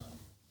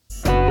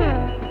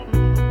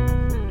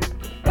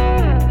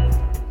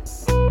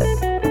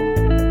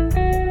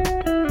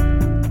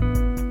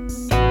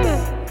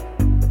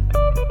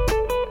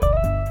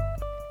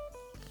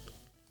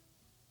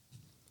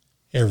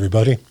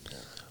everybody.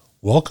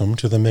 Welcome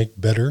to the Make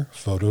Better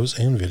Photos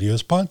and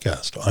Videos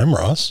podcast. I'm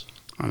Ross.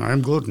 And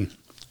I'm Gordon.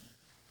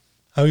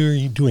 How are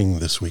you doing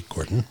this week,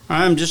 Gordon?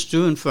 I'm just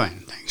doing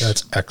fine, thanks.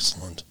 That's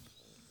excellent.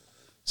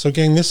 So,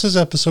 gang, this is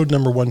episode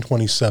number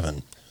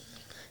 127.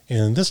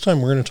 And this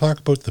time we're going to talk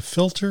about the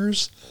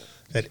filters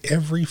that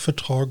every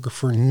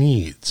photographer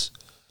needs,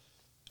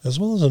 as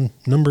well as a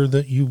number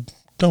that you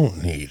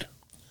don't need.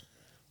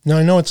 Now,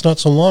 I know it's not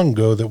so long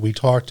ago that we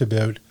talked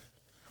about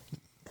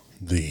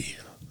the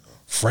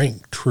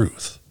frank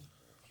truth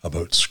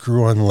about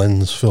screw-on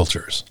lens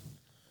filters.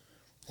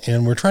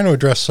 And we're trying to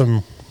address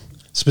some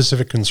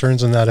specific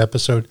concerns in that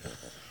episode.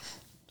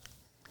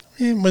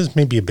 It was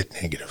maybe a bit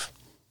negative.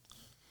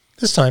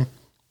 This time,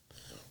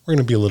 we're going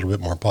to be a little bit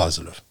more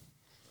positive.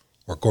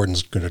 Or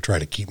Gordon's going to try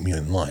to keep me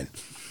in line.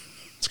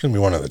 It's going to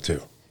be one of the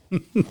two.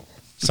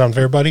 Sound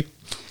fair, buddy?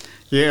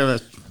 Yeah,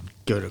 let's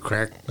give it a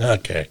crack.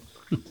 Okay.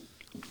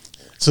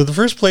 So the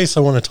first place I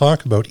want to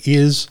talk about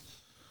is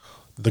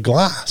the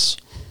glass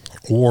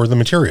or the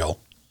material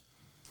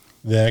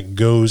that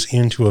goes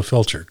into a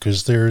filter.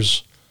 Because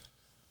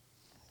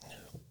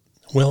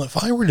if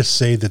I were to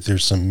say that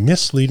there's some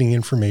misleading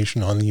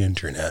information on the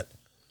internet,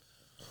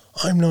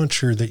 I'm not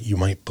sure that you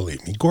might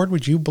believe me. Gord,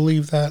 would you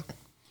believe that?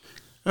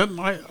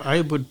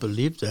 I would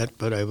believe that,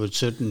 but I would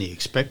certainly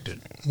expect it.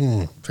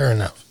 Fair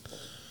enough.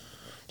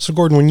 So,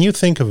 Gordon, when you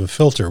think of a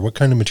filter, what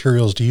kind of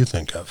materials do you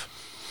think of?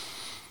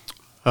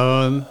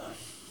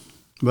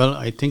 Well,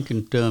 I think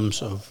in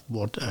terms of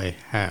what I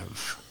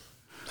have.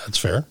 That's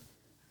fair.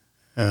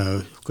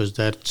 Because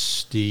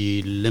that's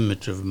the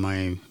limit of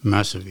my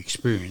massive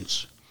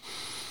experience.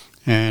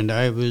 And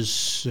I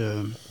was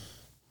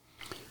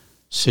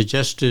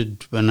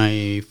suggested when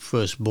I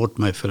first bought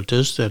my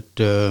filters that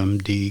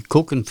the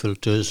Koken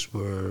filters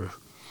were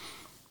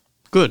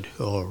good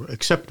or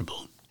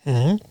acceptable.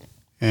 Mm-hmm.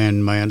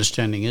 And my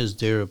understanding is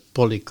they're a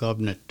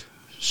polycarbonate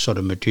sort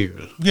of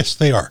material. Yes,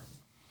 they are.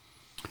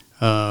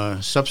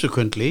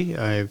 Subsequently,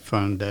 I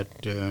found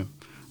that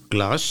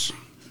glass,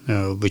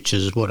 which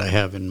is what I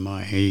have in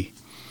my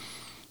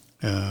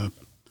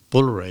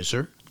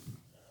polarizer,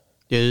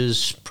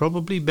 is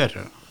probably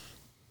better.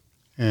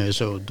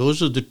 So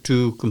those are the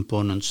two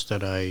components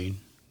that I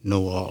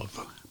know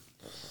of.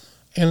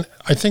 And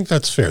I think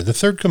that's fair. The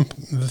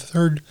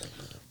third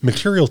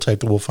material type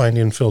that we'll find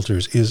in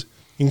filters is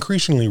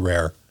increasingly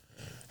rare,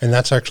 and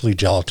that's actually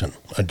gelatin,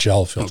 a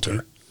gel filter.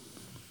 Okay.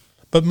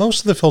 But most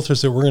of the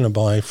filters that we're going to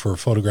buy for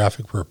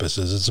photographic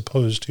purposes, as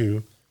opposed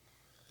to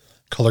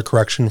color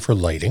correction for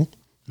lighting,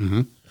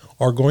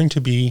 are going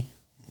to be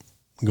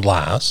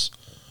glass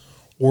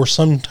or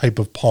some type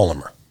of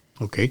polymer.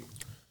 Okay.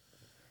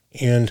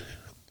 And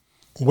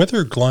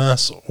whether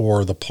glass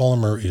or the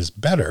polymer is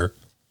better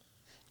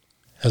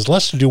has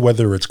less to do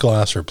whether it's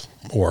glass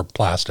or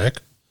plastic,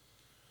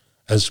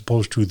 as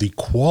opposed to the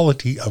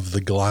quality of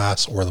the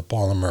glass or the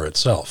polymer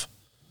itself.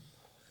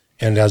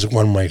 And as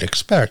one might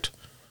expect,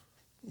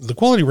 the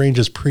quality range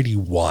is pretty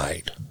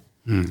wide.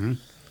 Mm-hmm.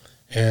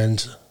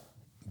 And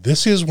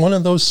this is one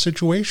of those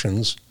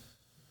situations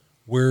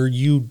where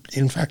you,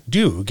 in fact,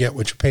 do get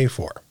what you pay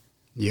for.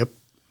 Yep.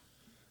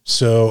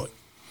 So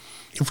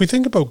if we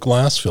think about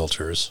glass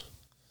filters,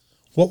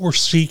 what we're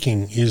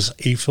seeking is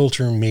a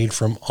filter made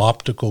from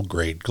optical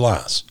grade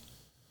glass.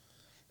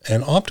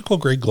 And optical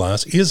grade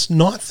glass is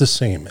not the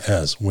same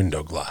as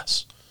window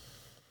glass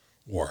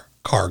or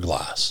car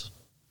glass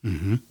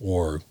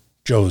or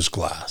Joe's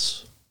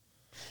glass.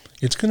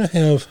 It's going to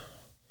have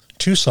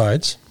two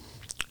sides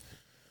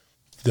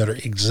that are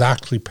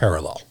exactly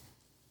parallel.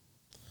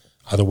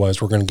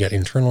 Otherwise, we're going to get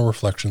internal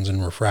reflections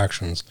and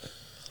refractions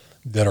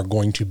that are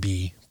going to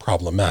be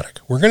problematic.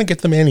 We're going to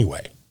get them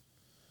anyway.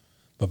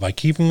 But by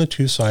keeping the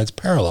two sides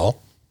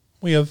parallel,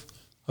 we have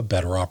a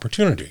better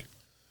opportunity.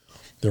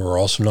 There are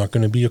also not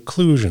going to be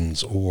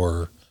occlusions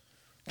or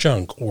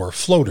junk or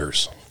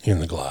floaters in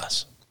the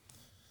glass.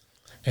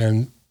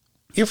 And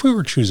if we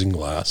were choosing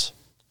glass,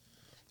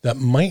 that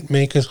might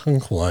make us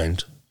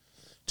inclined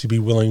to be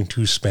willing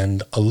to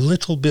spend a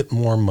little bit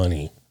more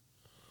money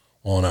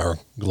on our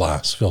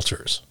glass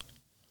filters.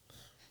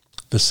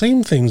 The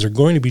same things are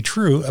going to be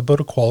true about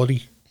a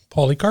quality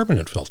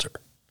polycarbonate filter.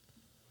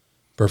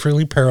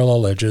 Perfectly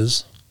parallel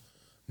edges,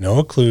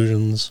 no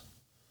occlusions,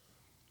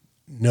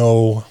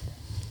 no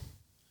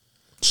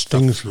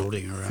stuff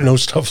floating around. No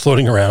stuff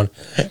floating around,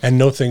 and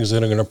no things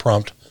that are going to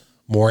prompt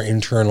more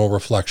internal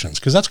reflections,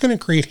 because that's going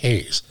to create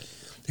haze.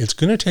 It's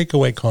going to take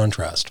away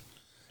contrast,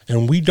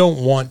 and we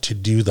don't want to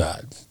do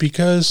that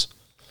because,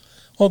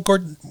 well,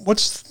 Gordon,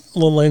 what's the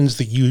lens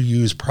that you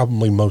use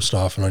probably most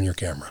often on your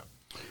camera?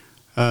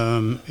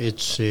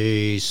 It's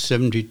a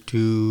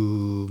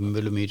 72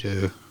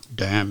 millimeter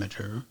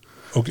diameter.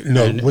 Okay,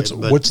 no,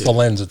 what's the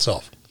lens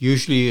itself?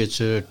 Usually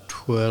it's a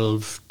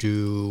 12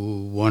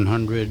 to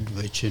 100,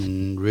 which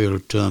in real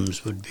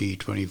terms would be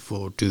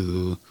 24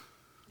 to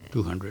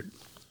 200.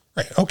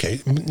 Right, okay.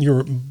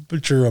 You're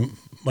a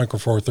Micro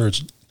Four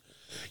Thirds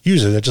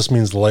user. That just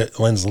means the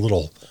lens is a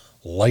little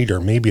lighter,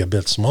 maybe a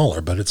bit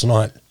smaller, but it's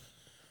not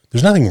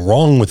There's nothing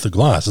wrong with the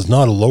glass. It's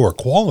not a lower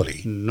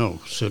quality. No,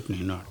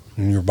 certainly not.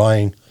 And you're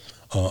buying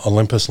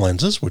Olympus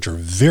lenses, which are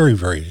very,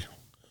 very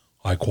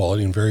high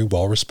quality and very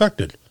well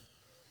respected.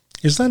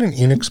 Is that an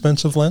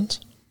inexpensive lens?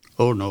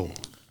 Oh, no.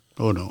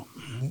 Oh, no.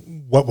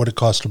 What would it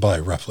cost to buy,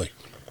 roughly?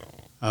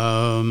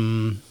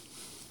 I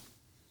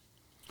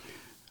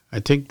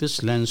think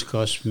this lens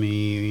cost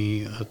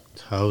me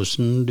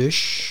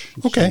 $1,000-ish.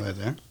 Okay. Somewhere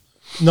there.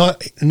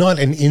 Not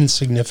an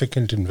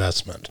insignificant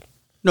investment.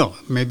 No,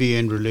 maybe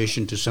in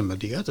relation to some of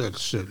the other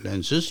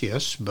lenses,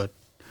 yes, but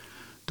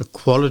the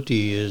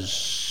quality is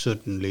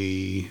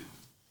certainly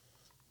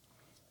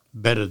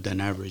better than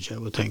average, I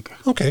would think.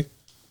 Okay.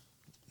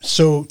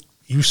 So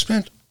you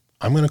spent,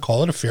 I'm going to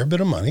call it a fair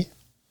bit of money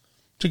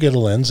to get a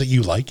lens that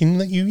you like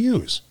and that you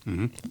use.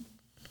 Mm-hmm.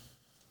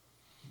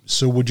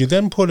 So would you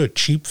then put a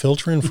cheap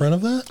filter in front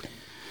of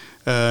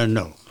that?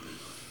 No.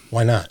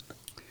 Why not?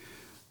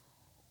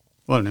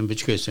 Well, in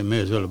which case I may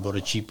as well have bought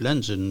a cheap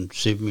lens and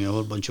save me a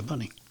whole bunch of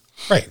money.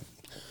 Right.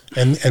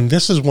 And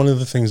this is one of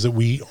the things that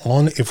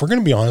if we're going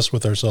to be honest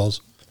with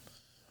ourselves,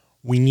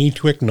 we need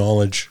to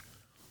acknowledge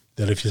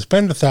that if you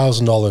spend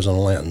 $1,000 on a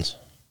lens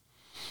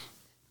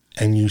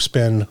and you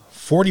spend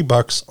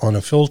 $40 on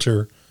a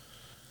filter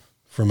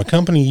from a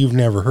company you've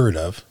never heard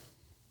of,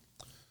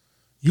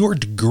 you're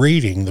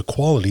degrading the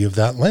quality of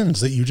that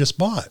lens that you just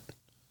bought.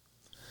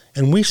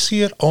 And we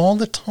see it all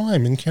the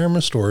time in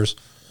camera stores.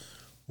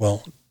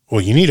 Well,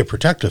 you need a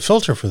protective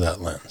filter for that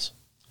lens.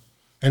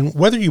 And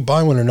whether you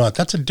buy one or not,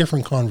 that's a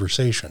different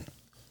conversation.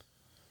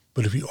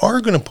 But if you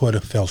are going to put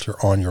a filter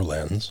on your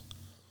lens,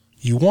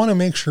 you want to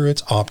make sure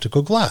it's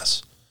optical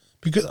glass,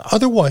 because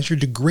otherwise you're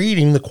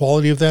degrading the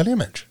quality of that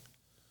image.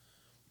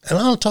 And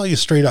I'll tell you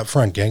straight up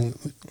front, gang,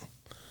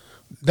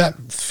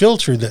 that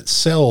filter that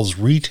sells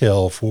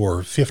retail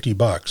for $50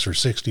 or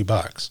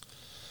 $60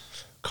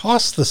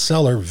 costs the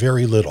seller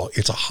very little.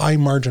 It's a high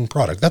margin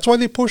product. That's why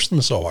they push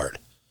them so hard.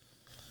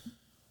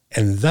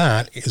 And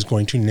that is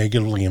going to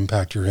negatively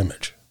impact your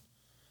image.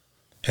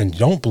 And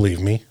don't believe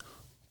me,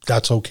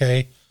 that's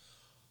okay.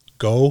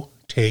 Go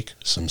take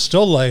some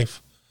still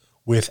life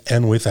with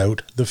and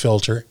without the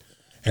filter.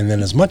 And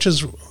then, as much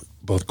as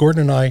both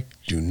Gordon and I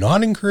do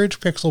not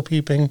encourage pixel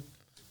peeping,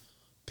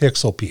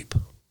 pixel peep.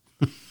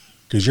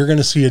 Because you're going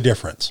to see a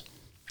difference.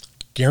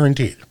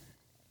 Guaranteed.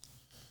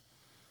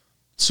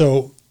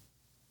 So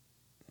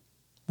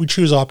we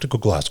choose optical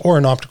glass or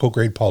an optical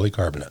grade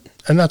polycarbonate.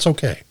 And that's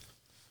okay.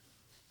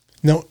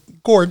 Now,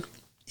 Gord,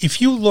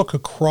 if you look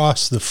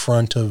across the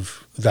front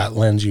of that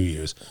lens you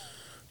use,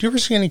 do you ever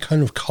see any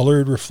kind of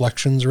colored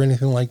reflections or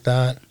anything like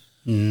that?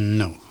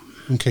 No.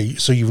 Okay,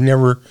 so you've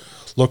never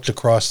looked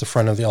across the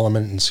front of the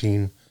element and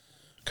seen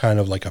kind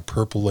of like a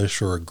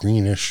purplish or a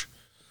greenish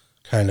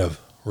kind of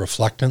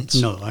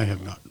reflectance? No, I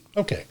have not.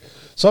 Okay,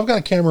 so I've got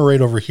a camera right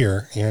over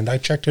here, and I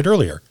checked it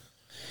earlier.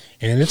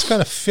 And it's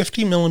got a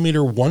 50 millimeter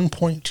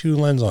 1.2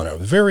 lens on it, a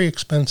very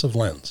expensive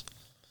lens.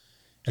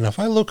 And if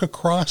I look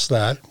across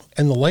that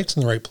and the light's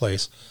in the right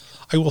place,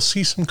 I will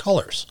see some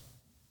colors.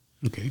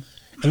 Okay.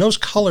 And those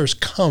colors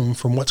come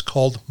from what's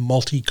called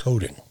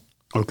multi-coating.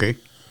 Okay.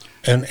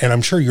 And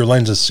I'm sure your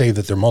lenses say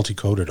that they're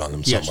multi-coated on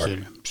them somewhere.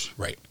 Yes.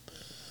 Right.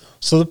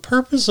 So the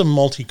purpose of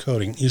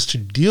multi-coating is to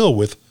deal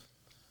with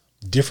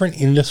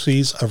different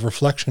indices of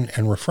reflection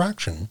and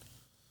refraction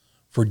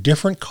for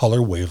different color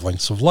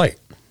wavelengths of light.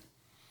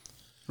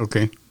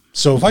 Okay.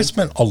 So if I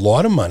spent a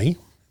lot of money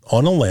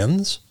on a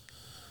lens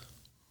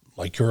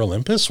like your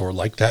Olympus or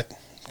like that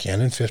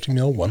Canon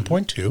 50mm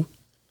 1.2,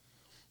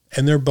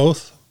 and they're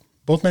both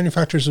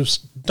manufacturers have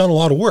done a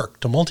lot of work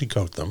to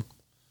multi-coat them,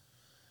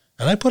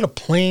 and I put a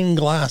plain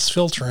glass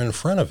filter in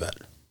front of it,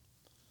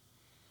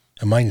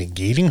 am I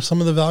negating some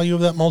of the value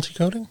of that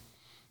multi-coating?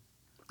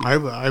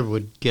 I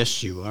would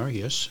guess you are,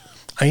 yes.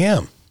 I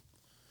am.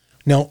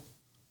 Now,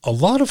 a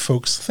lot of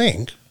folks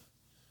think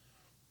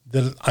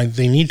that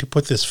they need to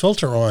put this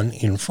filter on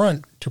in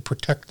front to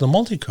protect the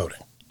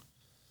multi-coating.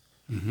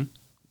 Mm-hmm.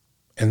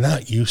 And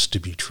that used to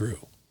be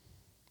true.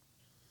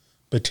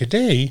 But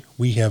today,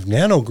 we have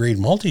nano-grade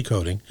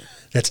multi-coating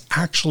that's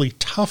actually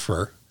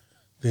tougher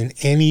than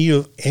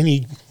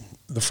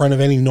the front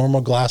of any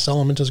normal glass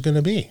element is going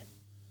to be.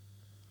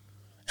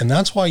 And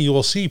that's why you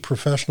will see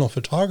professional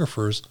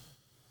photographers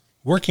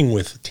working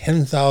with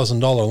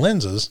 $10,000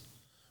 lenses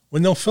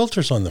with no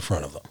filters on the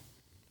front of them.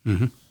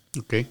 Mm-hmm.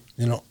 Okay.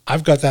 You know,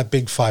 I've got that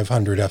big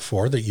 500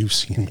 f4 that you've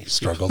seen me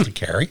struggle to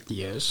carry.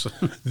 Yes.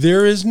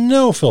 There is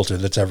no filter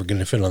that's ever going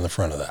to fit on the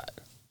front of that.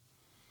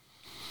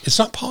 It's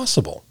not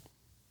possible.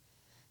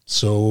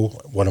 So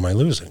what am I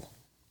losing?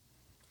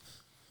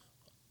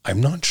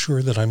 I'm not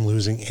sure that I'm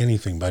losing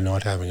anything by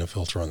not having a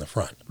filter on the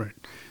front. Right.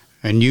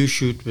 And you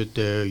shoot with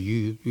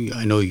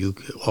I know you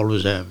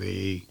always have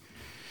a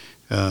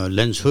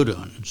lens hood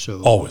on.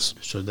 So Always.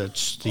 So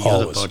that's the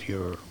Always. other part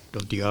here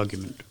of the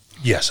argument.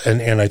 Yes,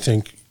 and I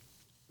think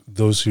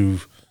those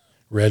who've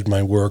read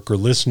my work or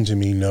listened to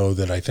me know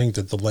that I think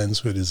that the lens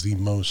hood is the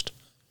most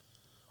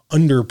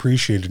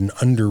underappreciated and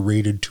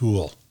underrated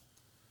tool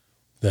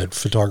that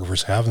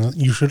photographers have, and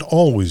you should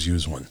always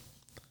use one.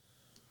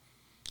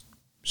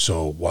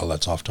 So while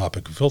that's off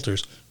topic of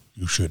filters,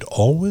 you should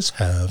always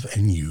have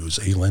and use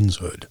a lens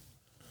hood.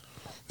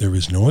 There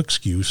is no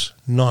excuse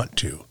not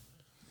to.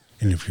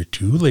 And if you're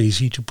too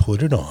lazy to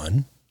put it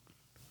on,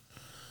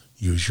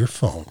 use your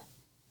phone.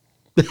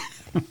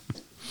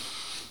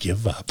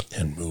 Give up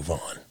and move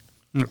on.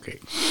 Okay.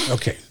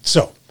 Okay,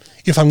 so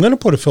if I'm going to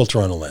put a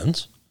filter on a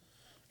lens,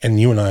 and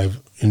you and I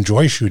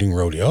enjoy shooting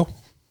rodeo,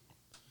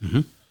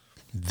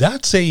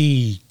 that's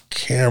a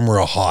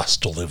camera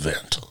hostile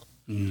event.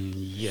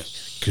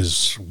 Yes.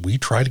 Because we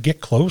try to get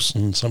close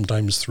and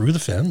sometimes through the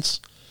fence,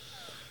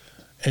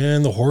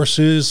 and the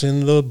horses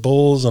and the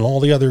bulls and all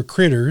the other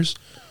critters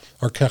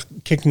are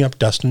kicking up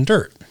dust and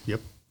dirt.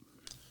 Yep.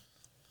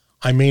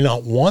 I may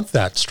not want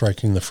that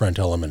striking the front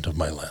element of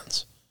my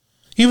lens,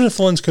 even if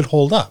the lens could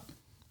hold up.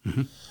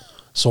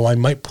 So I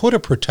might put a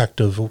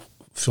protective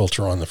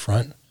filter on the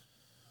front,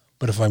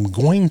 but if I'm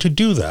going to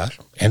do that,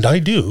 and I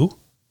do,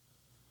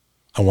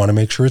 I want to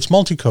make sure it's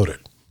multi-coated.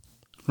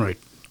 Right.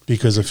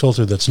 Because a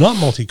filter that's not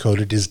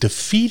multi-coated is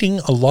defeating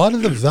a lot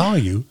of the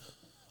value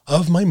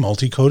of my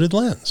multi-coated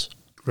lens.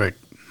 Right.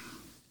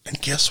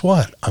 And guess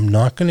what? I'm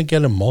not going to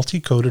get a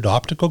multi-coated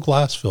optical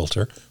glass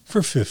filter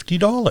for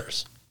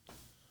 $50.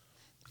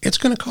 It's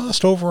going to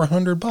cost over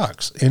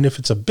 $100. And if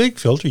it's a big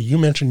filter, you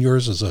mentioned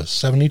yours is a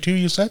 72,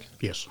 you said?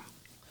 Yes.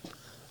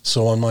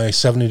 So on my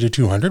 70 to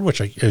 200, which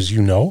I, as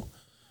you know,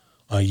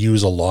 I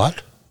use a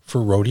lot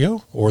for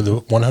rodeo, or the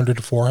 100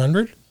 to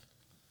 400,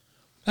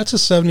 that's a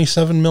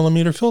 77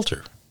 millimeter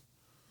filter.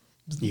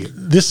 Yeah.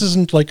 This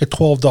isn't like a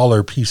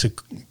 $12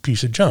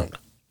 piece of junk.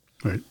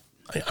 Right.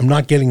 I'm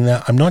not getting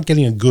that. I'm not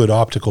getting a good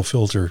optical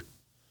filter,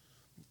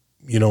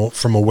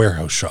 from a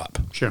warehouse shop.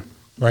 Sure.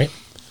 Right?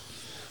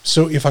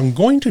 So if I'm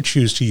going to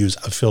choose to use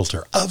a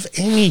filter of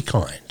any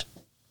kind,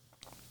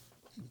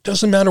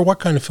 doesn't matter what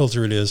kind of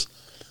filter it is,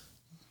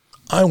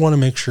 I want to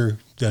make sure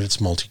that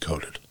it's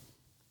multi-coated.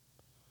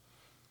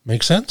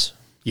 Make sense?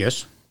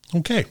 Yes.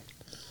 Okay.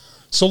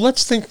 So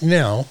let's think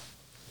now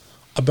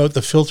about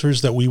the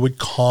filters that we would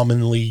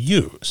commonly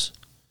use.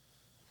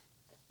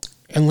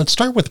 And let's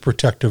start with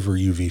protective or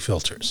UV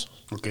filters.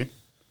 Okay.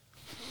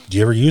 Do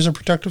you ever use a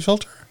protective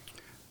filter?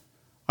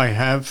 I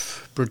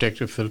have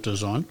protective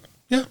filters on.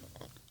 Yeah.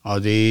 Are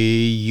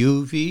they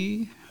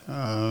UV?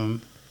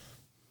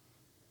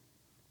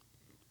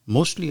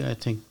 Mostly, I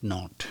think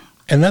not.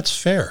 And that's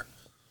fair.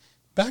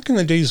 Back in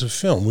the days of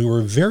film, we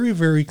were very,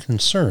 very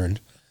concerned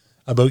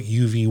about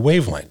UV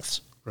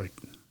wavelengths. Right.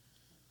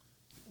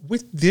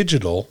 With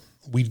digital,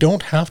 we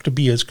don't have to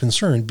be as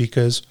concerned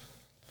because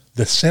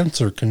the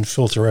sensor can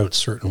filter out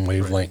certain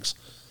wavelengths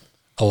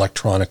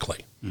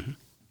electronically.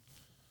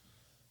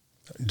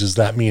 Does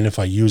that mean if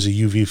I use a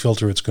UV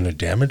filter, it's going to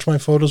damage my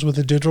photos with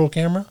a digital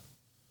camera?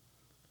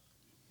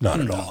 Not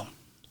at all.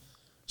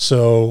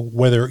 So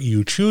whether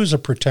you choose a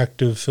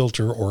protective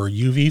filter or a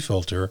UV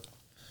filter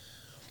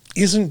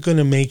isn't going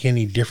to make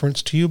any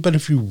difference to you. But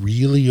if you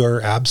really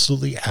are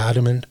absolutely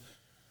adamant,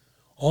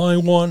 I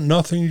want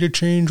nothing to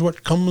change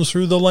what comes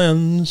through the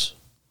lens,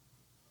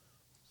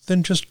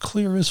 then just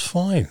clear is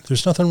fine.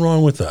 There's nothing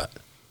wrong with that.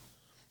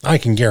 I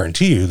can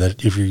guarantee you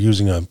that if you're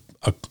using a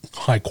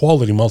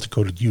high-quality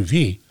multi-coated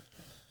UV,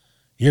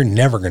 you're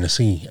never going to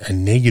see a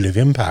negative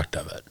impact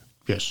of it.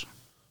 Yes.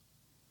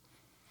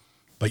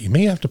 But you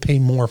may have to pay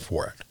more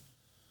for it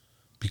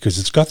because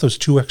it's got those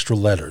 2 extra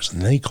letters,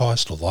 and they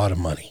cost a lot of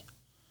money.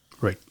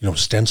 Right.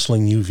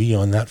 Stenciling UV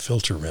on that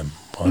filter rim,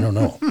 I don't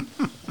know.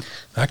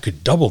 That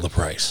could double the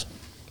price.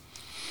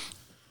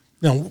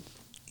 Now,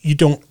 you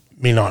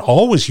may not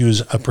always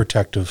use a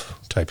protective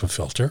type of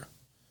filter,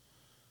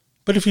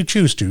 but if you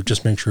choose to,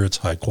 just make sure it's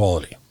high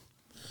quality.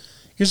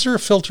 Is there a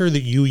filter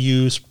that you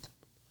use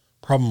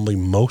probably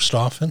most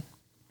often?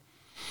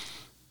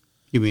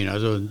 You mean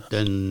other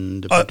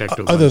than the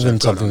protective? Other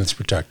than something that's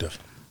protective?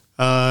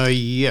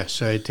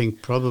 Yes, I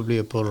think probably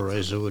a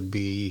polarizer would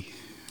be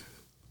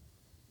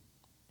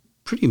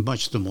pretty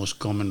much the most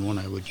common one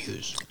I would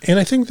use. And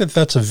I think that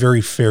that's a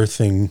very fair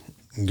thing,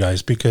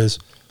 guys, because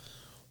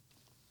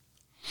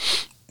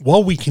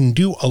while we can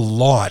do a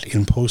lot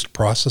in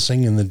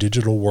post-processing in the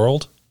digital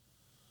world,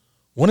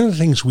 one of the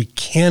things we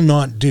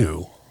cannot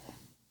do,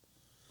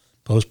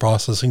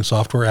 post-processing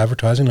software,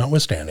 advertising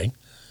notwithstanding,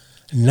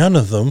 none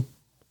of them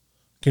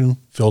can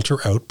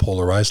filter out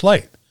polarized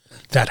light.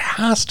 That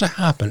has to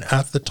happen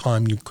at the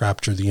time you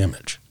capture the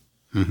image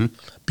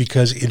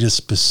because it is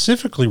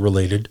specifically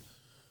related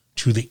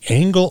to the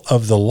angle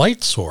of the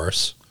light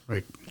source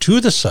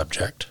to the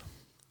subject,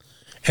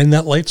 and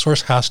that light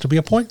source has to be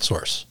a point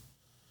source.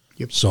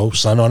 Yep. So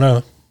sun on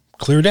a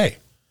clear day.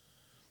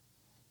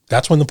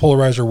 That's when the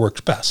polarizer works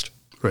best.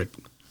 Right.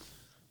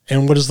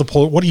 And what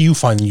do you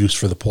find the use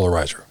for the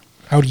polarizer?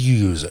 How do you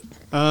use it?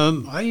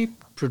 I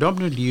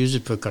predominantly use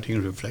it for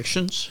cutting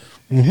reflections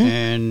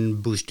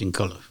and boosting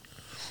color.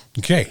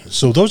 Okay,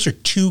 so those are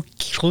 2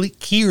 key.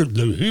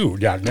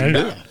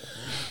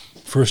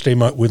 First day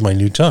with my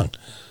new tongue.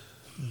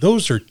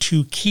 Those are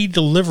 2 key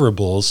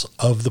deliverables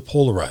of the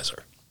polarizer.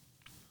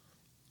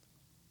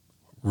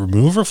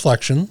 Remove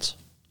reflections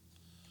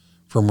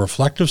from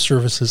reflective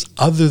surfaces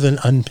other than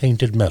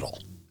unpainted metal.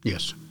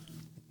 Yes.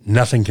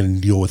 Nothing can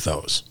deal with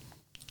those.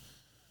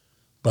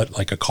 But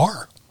like a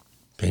car,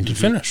 painted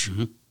finish.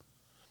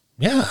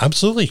 Yeah,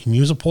 absolutely. You can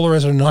use a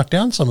polarizer to knock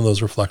down some of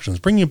those reflections,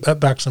 bring you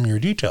back some of your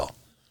detail.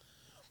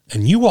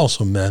 And you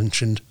also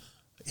mentioned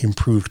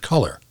improved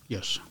color.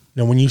 Yes.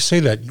 Now, when you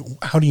say that,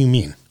 how do you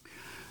mean?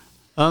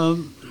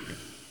 I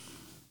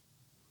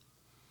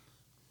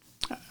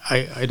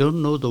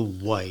don't know the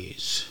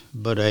whys,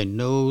 but I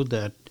know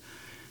that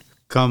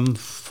come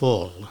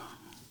fall,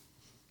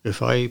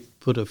 if I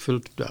put a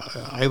filter,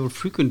 I will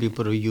frequently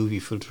put a UV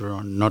filter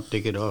on, not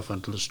take it off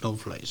until the snow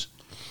flies.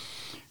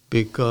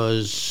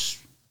 Because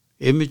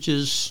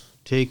images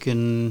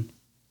taken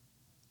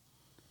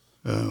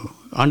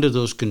under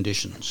those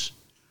conditions,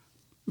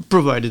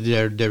 provided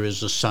there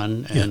is a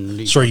sun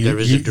and Sorry, there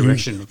is a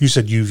direction. You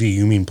said UV,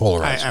 you mean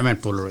polarizer. I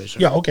meant polarizer.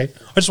 Yeah, okay.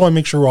 I just want to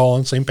make sure we're all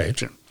on the same page.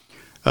 Sure.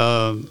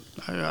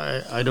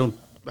 I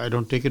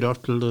don't take it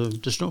off till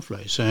the snow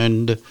flies,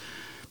 and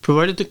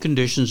provided the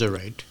conditions are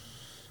right,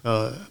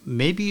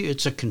 maybe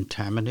it's a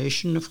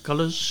contamination of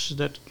colors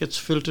that gets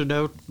filtered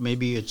out.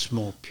 Maybe it's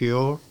more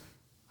pure.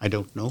 I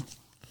don't know.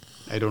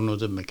 I don't know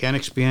the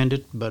mechanics behind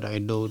it, but I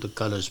know the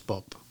colors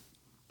pop.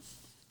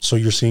 So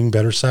you're seeing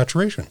better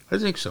saturation, I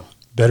think so.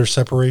 better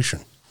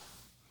separation.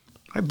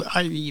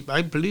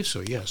 I believe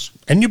so. Yes.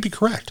 And you'd be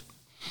correct.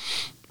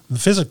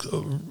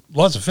 The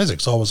laws of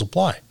physics always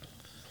apply.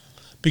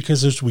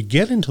 Because as we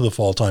get into the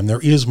fall time, there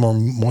is more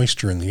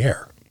moisture in the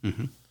air.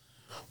 Mm-hmm.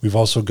 We've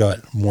also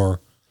got more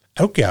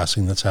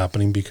outgassing that's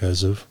happening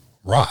because of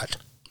rot.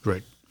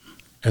 Right.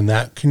 And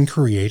that can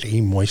create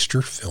a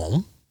moisture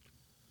film.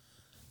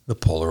 The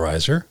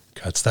polarizer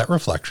cuts that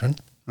reflection,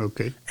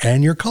 Okay.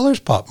 and your colors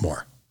pop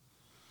more.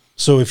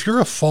 So if you're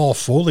a fall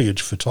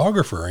foliage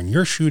photographer and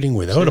you're shooting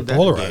without a Say that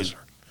polarizer,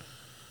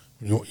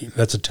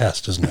 that's a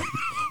test, isn't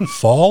it?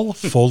 Fall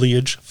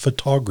foliage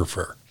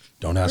photographer.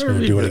 Don't ask me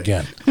to do it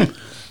again.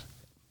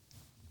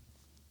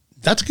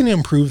 That's going to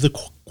improve the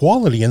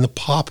quality and the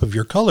pop of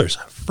your colors,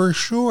 for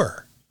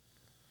sure.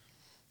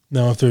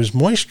 Now, if there's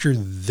moisture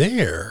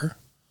there,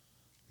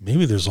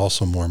 maybe there's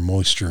also more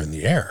moisture in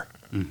the air.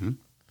 Mm-hmm.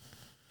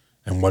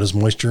 And what does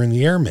moisture in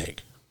the air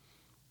make?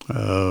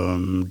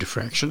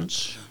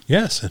 Diffractions.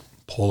 Yes,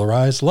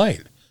 polarized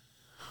light.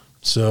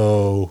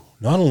 So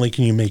not only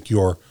can you make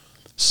your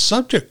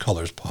subject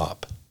colors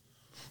pop,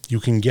 you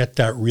can get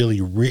that really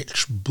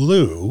rich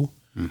blue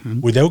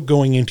without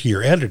going into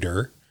your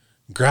editor,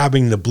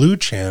 grabbing the blue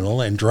channel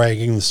and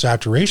dragging the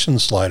saturation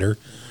slider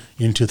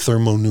into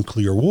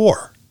thermonuclear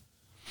war.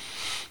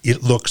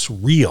 It looks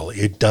real.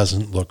 It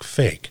doesn't look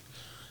fake.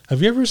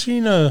 Have you ever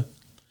seen a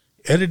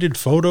edited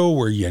photo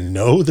where you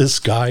know this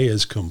guy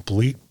is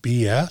complete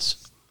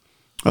BS?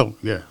 Oh,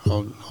 yeah,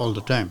 all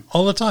the time.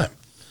 All the time.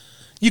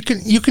 You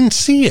can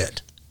see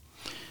it.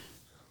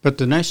 But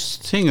the nice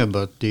thing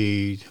about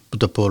the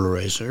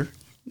polarizer,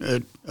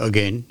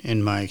 again,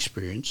 in my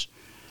experience,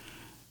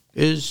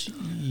 is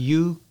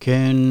you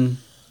can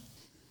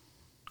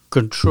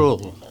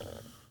control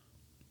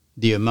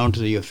the amount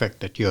of the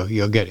effect that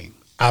you're getting.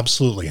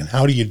 Absolutely. And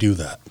how do you do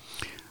that?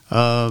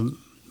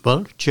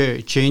 Well,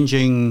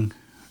 changing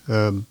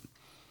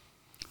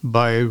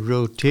by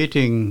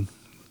rotating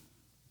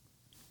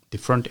the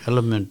front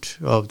element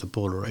of the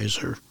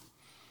polarizer.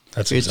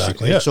 That's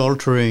exactly it. It's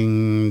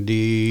altering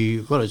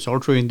the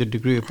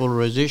degree of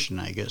polarization,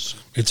 I guess.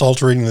 It's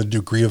altering the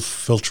degree of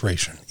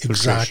filtration.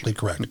 Exactly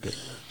correct. Okay.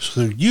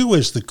 So you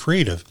as the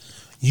creative,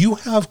 you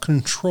have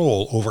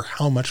control over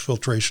how much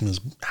filtration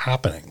is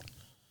happening.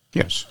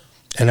 Yes.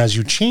 And as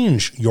you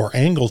change your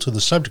angle to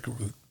the subject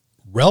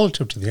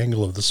relative to the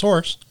angle of the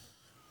source,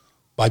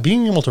 by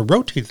being able to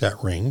rotate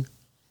that ring,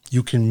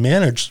 you can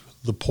manage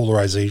the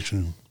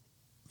polarization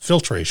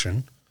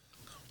filtration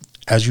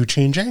as you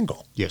change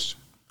angle. Yes.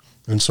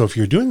 And so if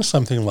you're doing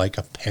something like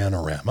a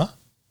panorama,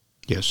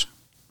 Yes.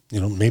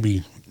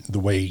 Maybe the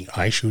way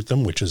I shoot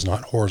them, which is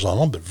not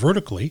horizontal, but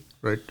vertically,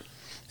 Right.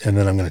 and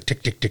then I'm going to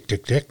tick, tick, tick,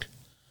 tick, tick.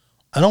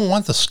 I don't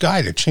want the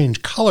sky to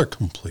change color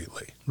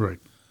completely. Right.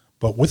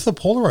 But with the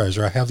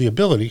polarizer, I have the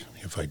ability,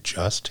 if I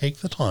just take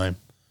the time,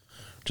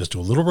 just do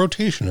a little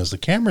rotation as the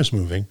camera's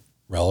moving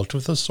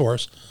relative to the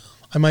source,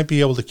 I might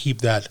be able to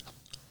keep that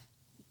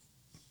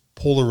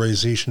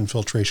polarization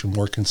filtration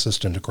more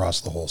consistent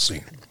across the whole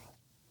scene.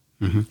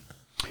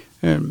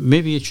 Mm-hmm.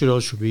 Maybe it should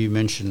also be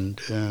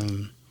mentioned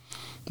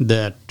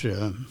that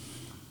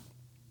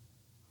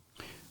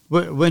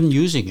when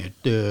using it,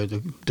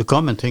 the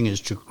common thing is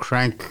to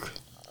crank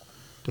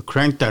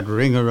that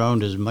ring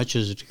around as much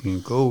as it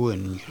can go,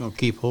 and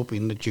keep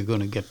hoping that you're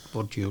going to get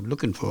what you're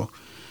looking for.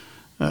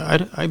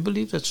 I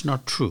believe that's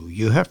not true.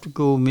 You have to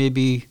go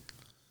maybe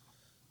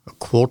a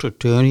quarter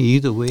turn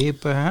either way,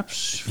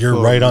 perhaps.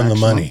 You're right on the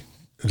money.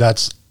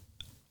 That's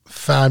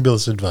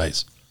fabulous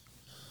advice.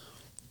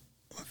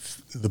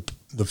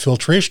 The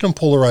filtration of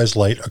polarized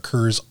light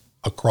occurs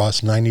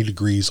across 90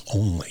 degrees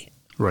only.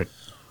 Right.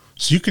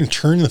 So you can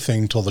turn the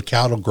thing till the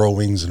cattle grow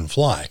wings and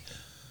fly,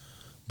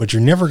 but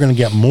you're never going to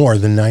get more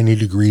than 90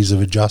 degrees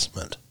of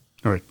adjustment.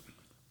 Right.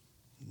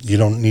 You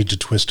don't need to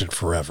twist it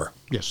forever.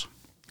 Yes.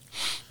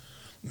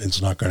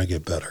 It's not going to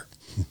get better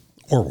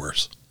or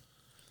worse.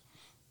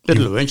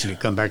 It'll eventually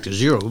come back to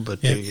zero,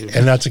 but...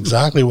 And that's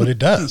exactly what it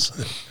does.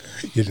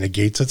 It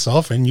negates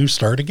itself and you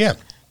start again.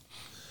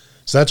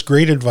 So that's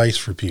great advice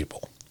for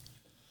people.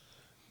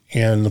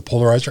 And the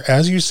polarizer,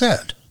 as you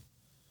said,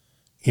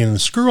 in the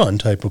screw-on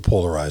type of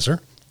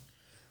polarizer,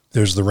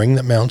 there's the ring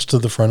that mounts to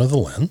the front of the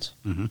lens,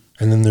 and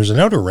then there's an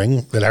outer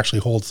ring that actually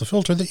holds the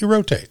filter that you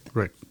rotate.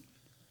 Right.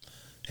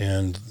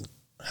 And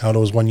how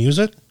does one use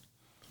it?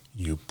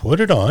 You put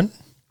it on,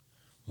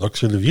 look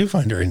through the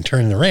viewfinder, and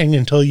turn the ring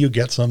until you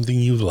get something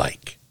you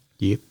like.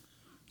 Yep.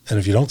 And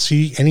if you don't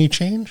see any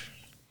change,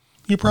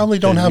 you probably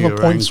don't Then have a your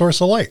point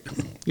source of light.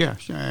 Yeah,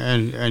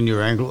 and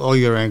your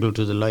angle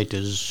to the light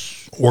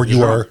is... Or is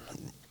wrong.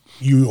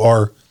 you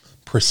are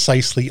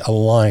precisely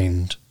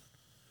aligned.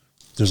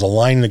 There's a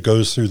line that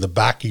goes through the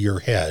back of your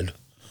head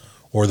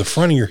or the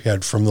front of your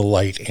head from the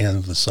light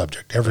and the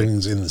subject.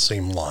 Everything's in the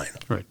same line.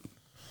 Right.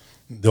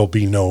 There'll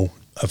be no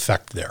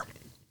effect there.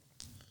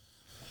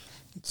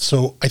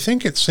 So I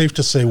think it's safe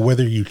to say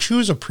whether you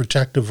choose a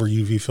protective or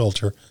UV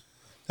filter,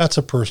 that's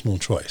a personal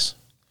choice.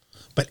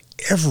 But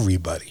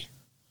everybody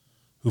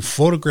who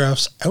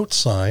photographs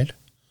outside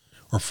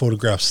or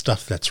photographs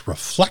stuff that's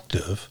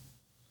reflective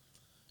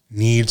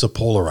needs a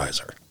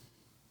polarizer.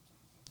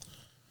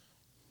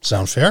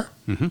 Sound fair?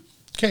 Mm-hmm.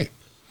 Okay.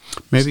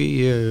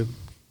 Maybe a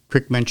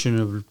quick mention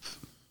of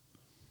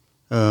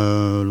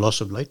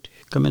loss of light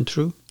coming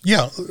through?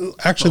 Yeah,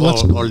 actually,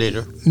 or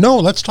later. No,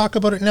 let's talk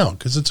about it now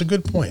because it's a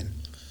good point.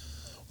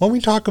 When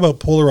we talk about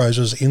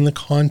polarizers in the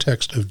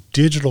context of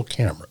digital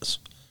cameras,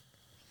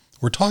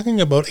 we're talking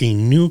about a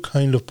new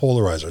kind of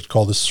polarizer. It's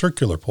called a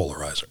circular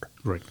polarizer.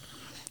 Right.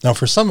 Now,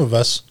 for some of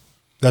us,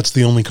 that's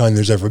the only kind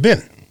there's ever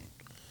been.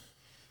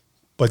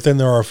 But then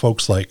there are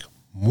folks like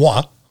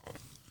moi,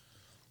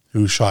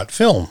 who shot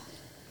film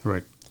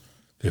Right.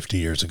 50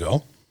 years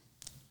ago.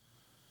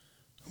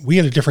 We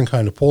had a different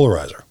kind of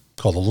polarizer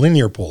called a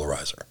linear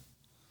polarizer.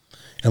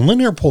 And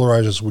linear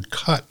polarizers would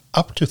cut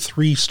up to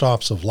 3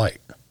 stops of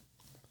light.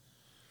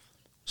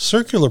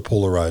 Circular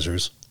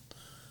polarizers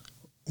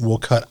will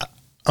cut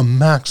a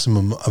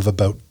maximum of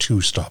about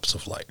 2 stops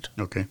of light.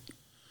 Okay.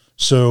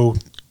 So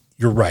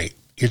you're right.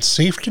 It's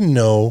safe to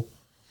know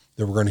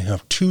that we're going to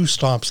have 2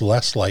 stops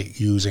less light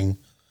using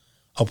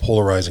a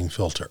polarizing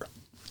filter.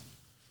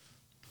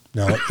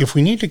 Now, if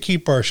we need to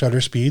keep our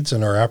shutter speeds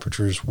and our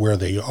apertures where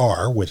they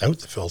are without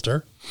the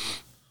filter,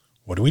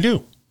 what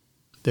do?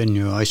 Then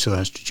your ISO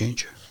has to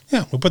change.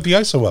 Yeah, we put the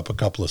ISO up a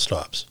couple of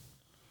stops.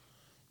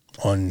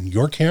 On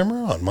your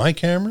camera, on my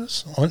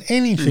cameras, on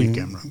anything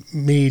camera.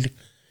 made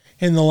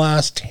in the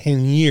last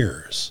 10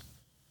 years.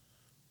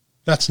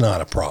 That's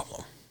not a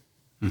problem.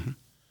 Mm-hmm.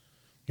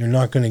 You're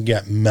not going to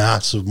get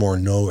massive more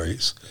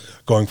noise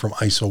going from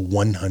ISO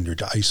 100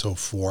 to ISO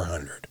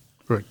 400.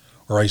 Right.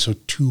 Or ISO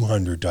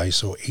 200 to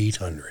ISO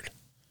 800.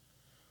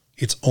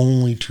 It's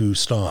only 2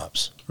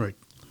 stops. Right.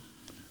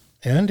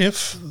 And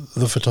if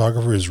the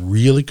photographer is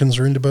really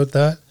concerned about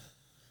that,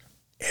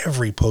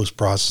 every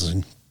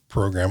post-processing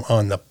program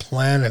on the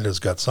planet has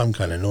got some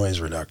kind of noise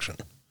reduction.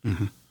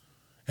 Mm-hmm.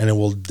 And it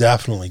will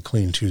definitely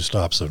clean 2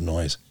 stops of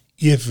noise,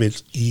 if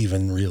it's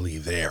even really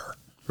there.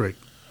 Right.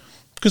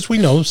 Because we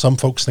know some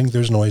folks think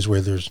there's noise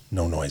where there's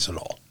no noise at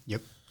all.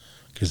 Yep.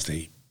 Because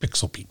they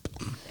pixel peep.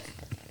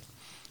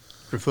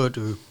 Refer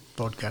to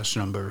podcast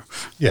number.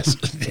 Yes,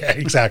 yeah,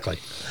 exactly.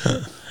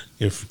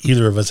 If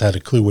either of us had a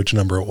clue which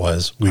number it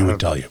was, we would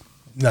tell you.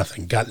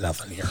 Got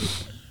nothing here.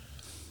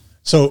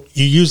 So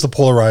you use the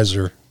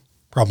polarizer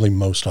probably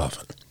most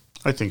often.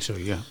 I think so,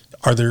 yeah.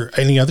 Are there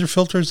any other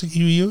filters that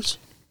you use?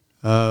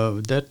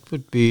 That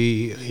would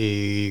be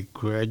a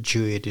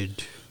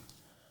graduated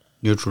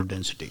neutral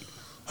density.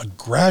 A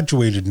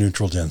graduated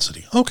neutral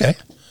density. Okay.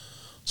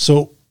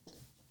 So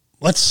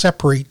let's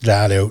separate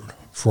that out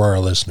for our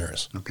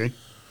listeners. Okay.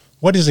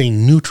 What is a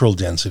neutral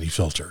density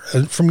filter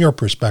from your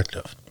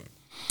perspective?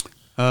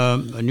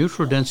 A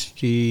neutral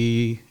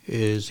density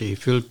is a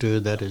filter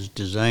that is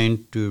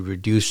designed to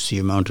reduce the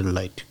amount of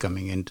light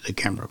coming into the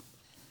camera.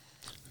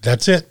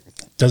 That's it.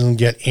 Doesn't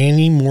get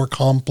any more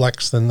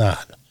complex than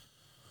that.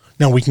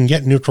 Now, we can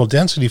get neutral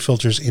density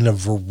filters in a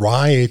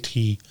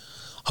variety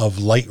of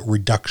light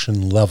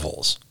reduction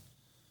levels.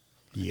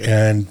 Yep.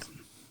 And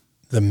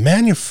the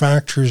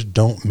manufacturers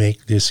don't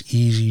make this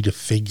easy to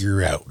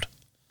figure out.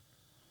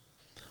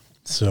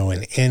 So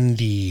an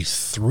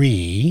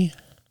ND3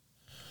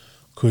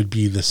 could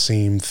be the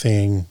same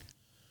thing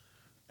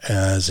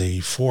as a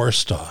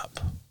 4-stop,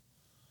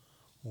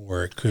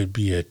 or it could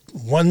be a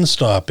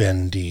 1-stop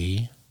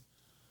ND,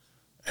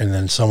 and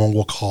then someone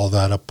will call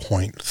that a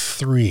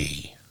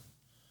 0.3.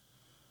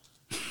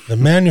 The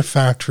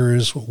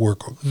manufacturers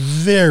work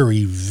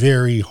very,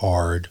 very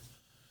hard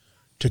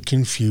to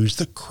confuse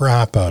the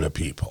crap out of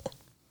people.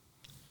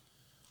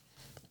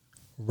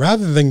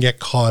 Rather than get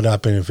caught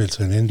up in if it's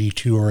an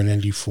ND2 or an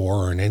ND4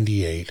 or an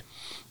ND8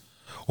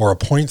 or a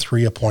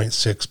 0.3, a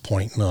 0.6,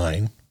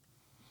 0.9.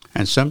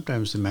 And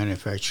sometimes the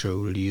manufacturer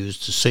will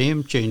use the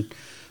same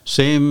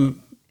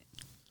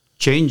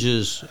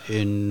changes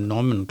in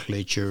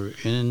nomenclature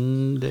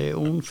in their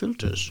own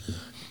filters.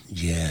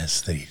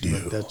 Yes, they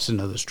do. But that's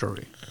another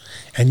story.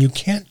 And you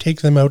can't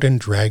take them out and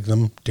drag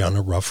them down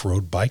a rough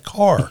road by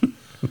car,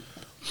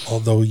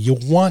 although you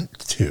want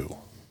to.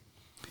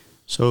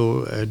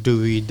 So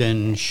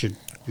should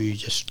we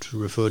just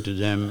refer to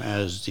them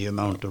as the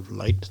amount of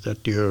light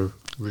that you're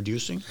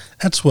reducing?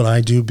 That's what I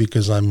do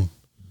because I'm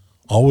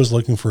always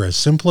looking for as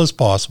simple as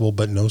possible,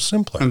 but no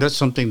simpler. And that's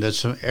something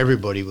that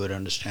everybody would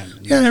understand.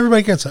 Yeah,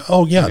 everybody gets it.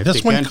 Oh, yeah, and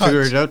this one cuts. If they can't cuts.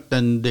 figure it out,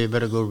 then they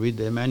better go read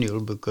their manual,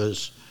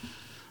 because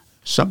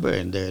somewhere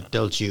in there it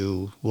tells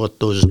you what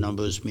those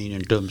numbers mean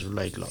in terms of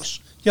light loss.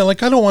 Yeah,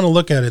 like I don't want to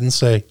look at it and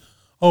say,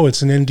 oh,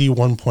 it's an ND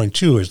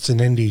 1.2, it's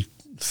an ND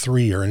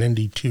 3 or an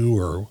ND 2,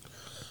 or,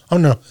 oh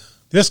no,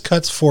 this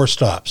cuts 4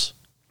 stops.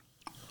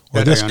 Or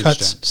That this I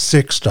cuts understand.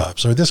 6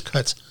 stops, or this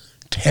cuts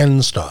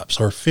 10 stops,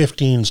 or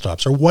 15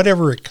 stops, or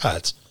whatever it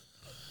cuts,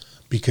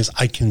 because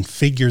I can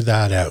figure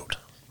that out.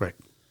 Right.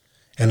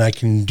 And I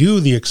can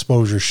do the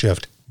exposure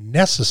shift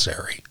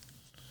necessary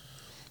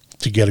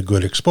to get a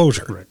good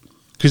exposure. Right.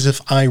 Because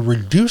if I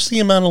reduce the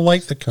amount of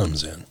light that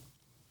comes in,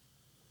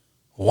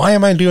 why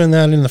am I doing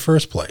that in the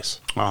first place?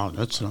 Oh,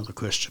 that's another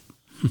question.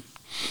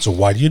 So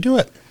why do you do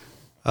it?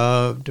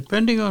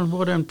 Depending on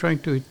what I'm trying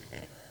to...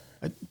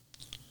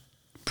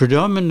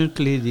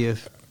 predominantly,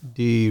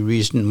 the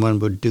reason one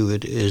would do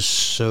it is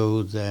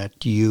so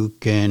that you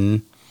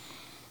can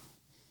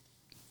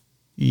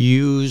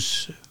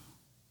use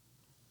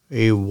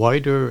a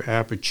wider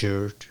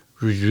aperture,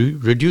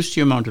 reduce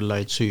the amount of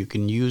light so you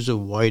can use a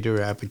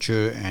wider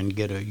aperture and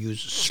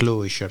use a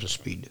slower shutter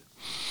speed.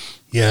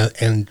 Yeah,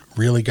 and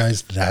really,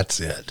 guys, that's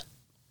it.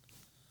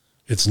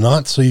 It's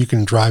not so you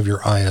can drive your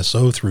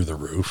ISO through the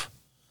roof.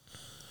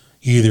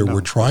 Either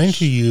we're trying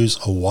to use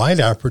a wide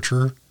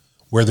aperture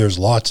where there's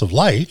lots of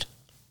light,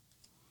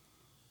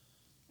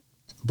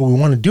 but we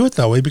want to do it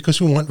that way because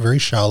we want very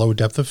shallow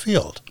depth of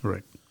field.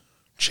 Right.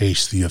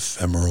 Chase the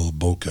ephemeral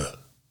bokeh.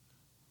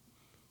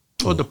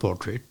 Or the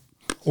portrait.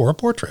 Or a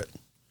portrait.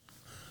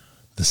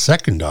 The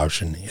second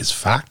option is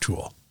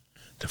factual.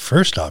 The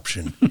first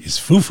option is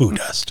foo-foo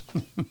dust.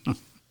 But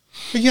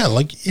yeah,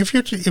 like if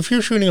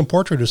you're shooting a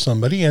portrait of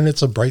somebody and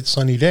it's a bright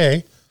sunny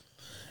day,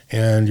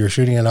 and you're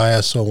shooting at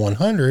ISO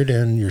 100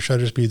 and your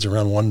shutter speed's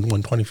around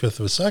 1/125th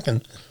of a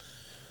second,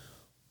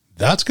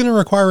 that's going to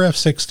require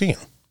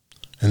f16.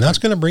 And that's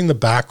going to bring the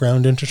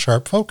background into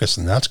sharp focus,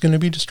 and that's going to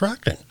be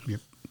distracting.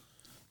 Yep.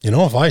 You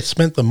know, if I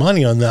spent the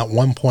money on that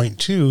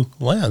 1.2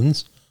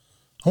 lens,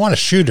 I want to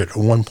shoot it at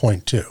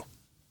 1.2.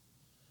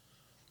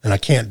 And I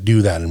can't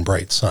do that in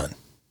bright sun.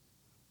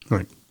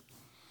 Right.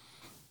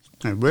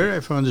 And where I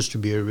found this to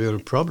be a real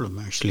problem,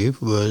 actually,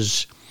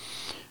 was,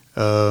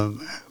 we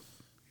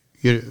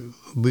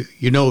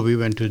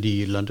went to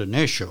the London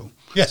Air Show.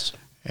 Yes.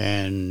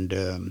 And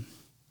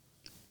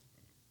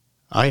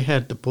I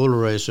had the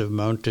polarizer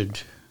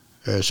mounted,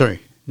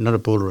 not a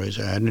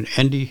polarizer, I had an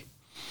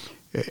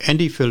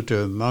ND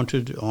filter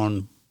mounted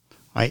on,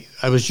 I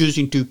was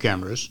using 2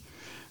 cameras,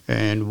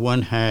 and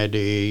one had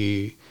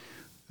a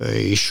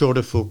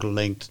shorter focal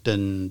length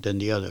than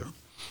the other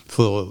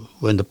for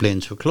when the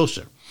planes were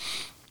closer.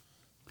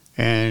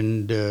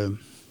 And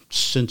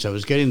since I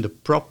was getting the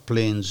prop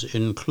planes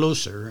in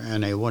closer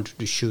and I wanted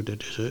to shoot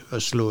at a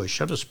slower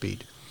shutter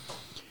speed,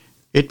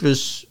 it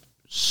was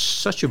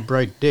such a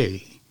bright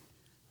day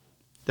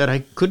that I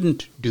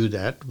couldn't do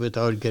that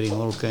without getting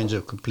all kinds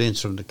of complaints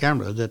from the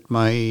camera that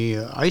my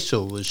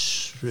ISO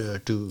was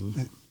too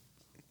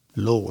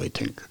low, I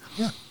think.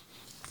 Yeah.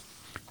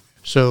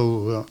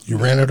 So you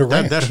ran out of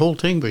range. That whole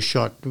thing was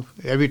shot.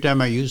 Every time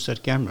I used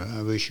that camera,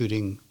 I was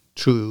shooting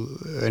through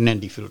an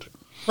ND filter.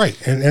 Right,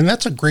 and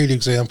that's a great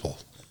example.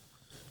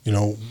 You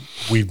know,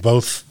 we've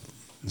both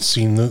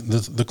seen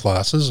the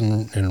classes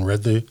and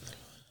read the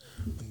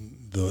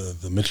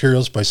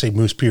materials by, say,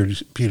 Moose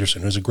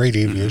Peterson, who's a great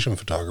aviation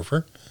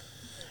photographer.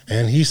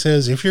 And he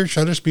says if your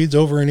shutter speed's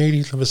over an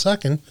 80th of a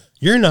second,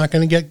 you're not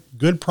going to get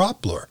good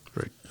prop blur.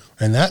 Right.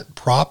 And that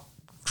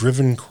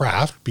prop-driven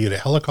craft, be it a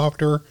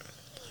helicopter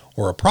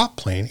or a prop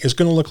plane, is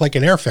going to look like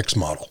an Airfix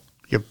model.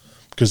 Yep.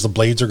 Because the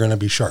blades are going to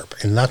be sharp,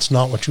 and that's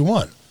not what you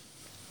want.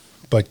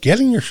 But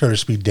getting your shutter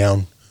speed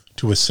down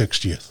to a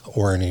 60th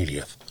or an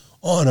 80th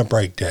on a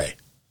bright day,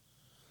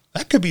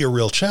 that could be a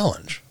real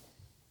challenge.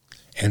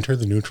 Enter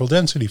the neutral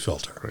density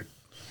filter. Right.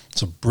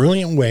 It's a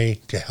brilliant way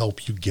to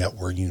help you get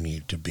where you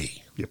need to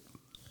be. Yep.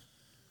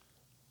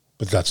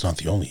 But that's not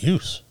the only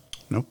use.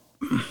 Nope.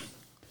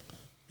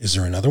 Is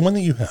there another one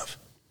that you have?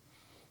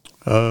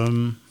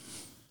 Well,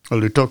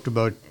 we talked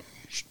about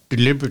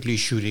deliberately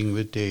shooting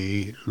with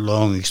a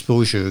long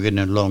exposure, getting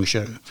a long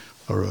shutter,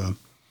 or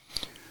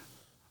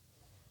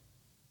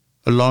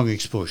a long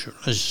exposure.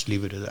 Let's just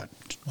leave it at that.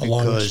 A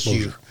long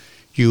exposure. Because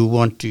you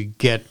want to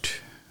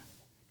get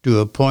to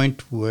a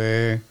point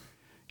where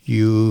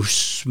you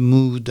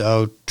smooth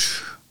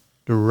out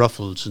the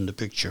ruffles in the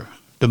picture,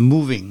 the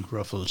moving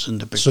ruffles in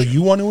the picture. So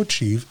you want to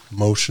achieve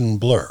motion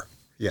blur.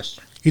 Yes.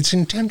 It's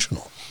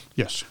intentional.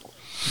 Yes.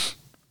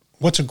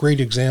 What's a great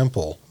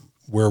example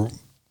where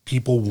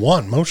people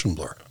want motion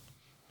blur?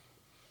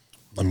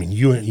 I mean,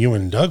 you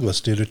and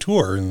Douglas did a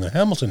tour in the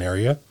Hamilton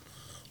area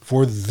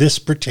for this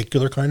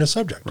particular kind of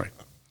subject.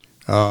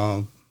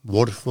 Right.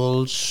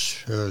 Waterfalls,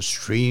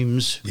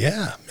 streams,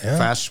 Yeah.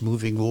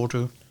 fast-moving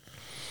water.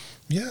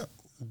 Yeah.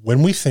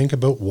 When we think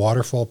about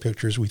waterfall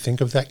pictures, we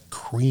think of that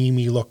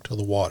creamy look to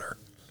the water.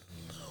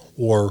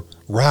 Or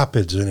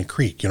rapids in a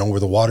creek, where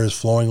the water is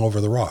flowing over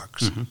the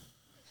rocks. Mm-hmm.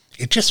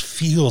 It just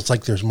feels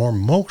like there's more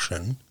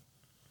motion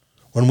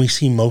when we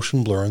see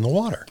motion blur in the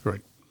water.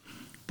 Right.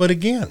 But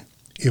again,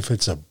 if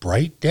it's a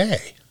bright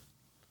day,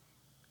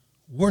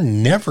 we're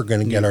never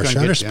going to get our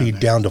shutter speed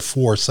down to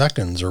 4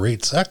 seconds or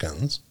 8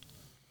 seconds.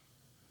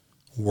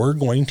 We're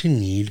going to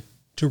need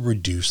to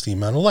reduce the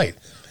amount of light.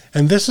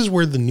 And this is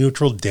where the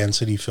neutral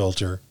density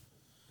filter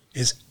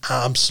is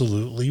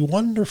absolutely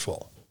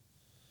wonderful.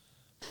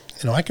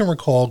 I can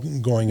recall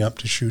going up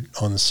to shoot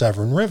on the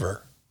Severn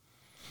River,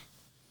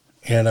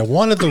 and I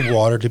wanted the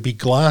water to be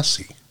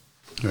glassy.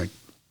 Right.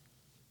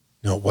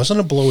 Now, it wasn't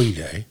a blowy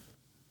day,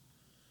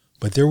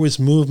 but there was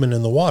movement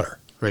in the water.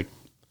 Right.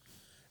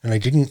 And I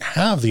didn't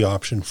have the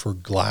option for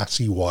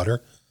glassy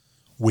water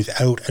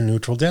without a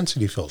neutral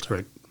density filter.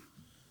 Right.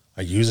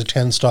 I use a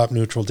 10-stop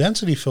neutral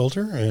density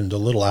filter and a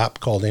little app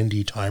called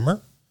ND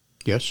Timer.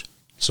 Yes.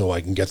 So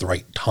I can get the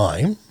right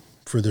time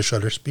for the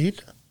shutter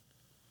speed.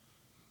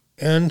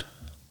 And,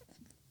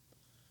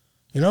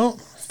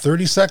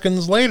 30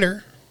 seconds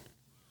later,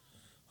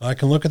 I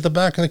can look at the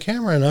back of the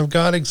camera and I've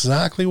got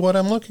exactly what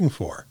I'm looking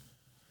for.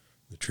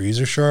 The trees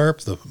are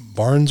sharp, the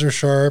barns are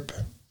sharp,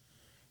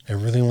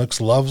 everything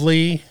looks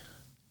lovely,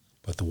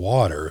 but the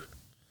water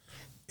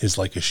is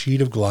like a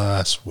sheet of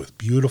glass with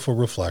beautiful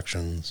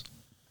reflections.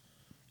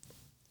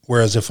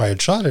 Whereas if I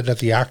had shot it at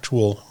the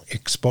actual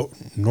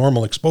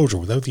normal exposure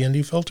without the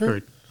ND filter,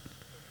 Right.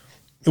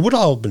 It would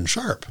all have been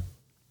sharp.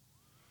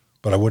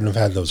 But I wouldn't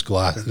have had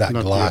that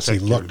glassy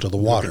look to the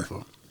water.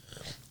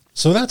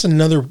 So that's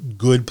another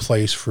good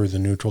place for the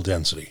neutral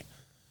density.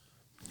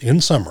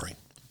 In summary,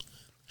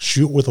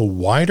 shoot with a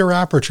wider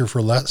aperture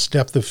for less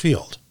depth of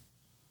field.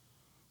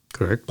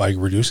 Correct. By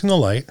reducing the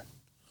light,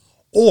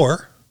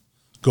 or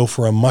go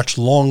for a much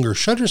longer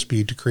shutter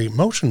speed to create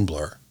motion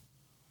blur.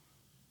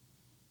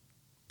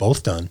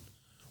 Both done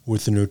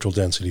with the neutral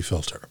density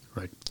filter.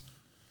 Right.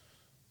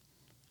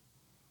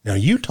 Now,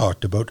 you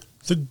talked about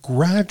the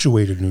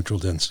graduated neutral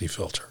density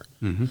filter.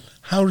 Mm-hmm.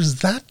 How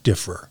does that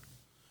differ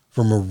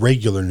from a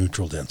regular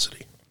neutral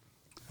density?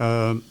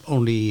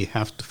 Only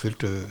half the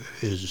filter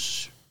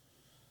is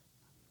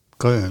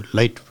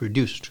light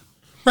reduced.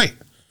 Right.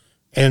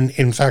 And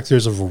in fact,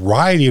 there's a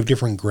variety of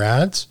different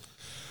grads.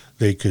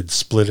 They could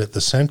split at the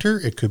center.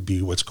 It could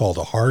be what's called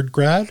a hard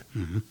grad,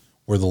 mm-hmm.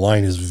 where the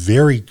line is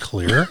very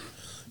clear.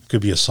 It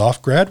could be a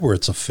soft grad where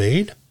it's a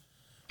fade. Yes.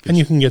 And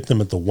you can get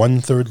them at the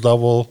 1/3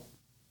 level,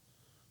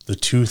 the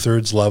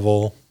 2/3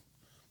 level,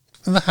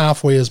 and the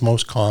halfway is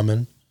most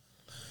common.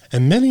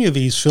 And many of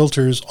these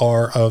filters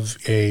are of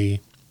a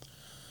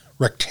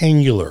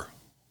rectangular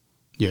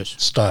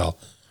style.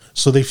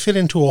 So they fit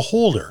into a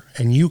holder,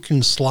 and you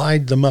can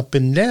slide them up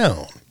and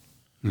down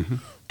mm-hmm.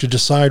 to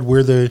decide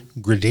where the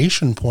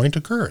gradation point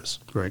occurs.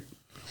 Right.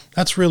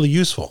 That's really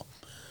useful.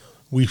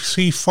 We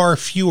see far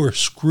fewer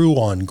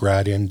screw-on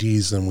grad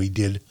NDs than we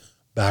did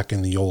back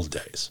in the old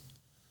days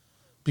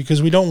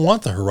because we don't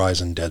want the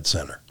horizon dead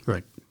center.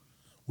 Right.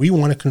 We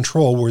want to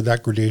control where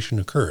that gradation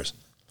occurs.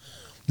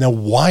 Now,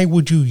 why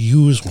would you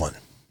use one?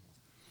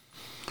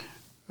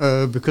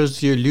 Because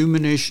the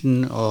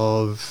illumination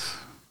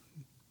of,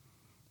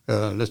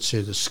 let's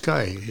say, the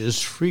sky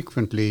is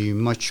frequently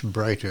much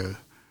brighter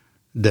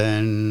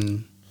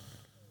than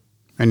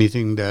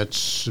anything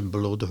that's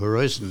below the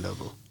horizon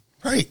level.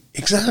 Right,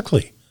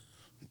 exactly.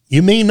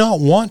 You may not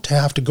want to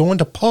have to go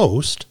into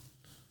post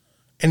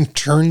and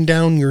turn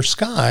down your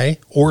sky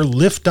or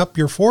lift up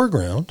your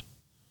foreground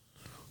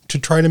to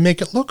try to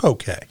make it look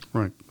okay.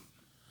 Right.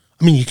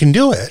 I mean, you can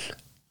do it,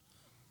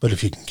 but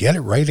if you can get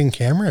it right in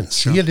camera and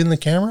see it in the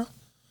camera,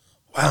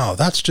 wow,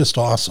 that's just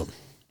awesome.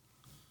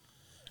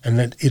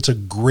 And it's a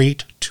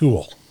great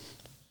tool.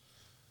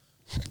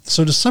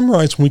 So to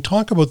summarize, when we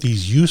talk about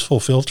these useful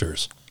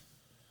filters,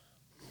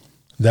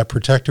 that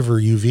protective or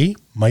UV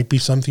might be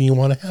something you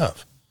want to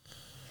have.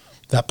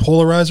 That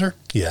polarizer,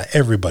 yeah,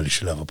 everybody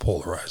should have a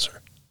polarizer.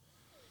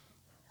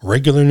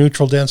 Regular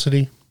neutral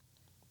density,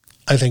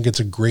 I think it's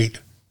a great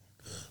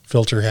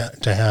filter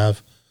to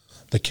have.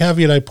 The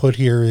caveat I put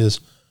here is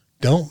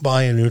don't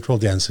buy a neutral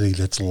density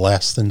that's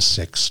less than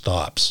 6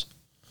 stops.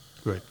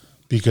 Right.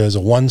 Because a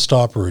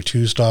 1-stop or a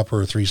 2-stop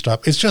or a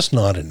 3-stop, it's just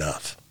not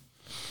enough.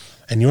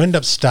 And you end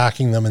up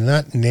stacking them, and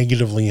that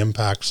negatively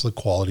impacts the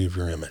quality of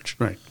your image.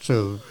 Right.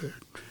 So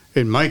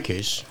in my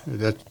case,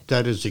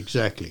 that is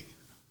exactly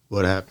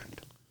what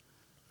happened.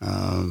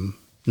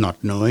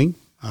 Not knowing,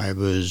 I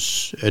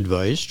was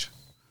advised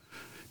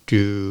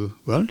to,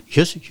 well,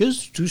 here's a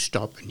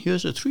 2-stop and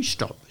here's a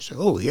 3-stop. I said,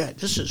 oh, yeah,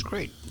 this is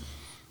great.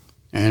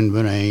 And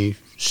when I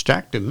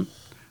stacked them,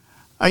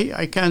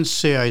 I can't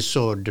say I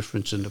saw a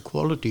difference in the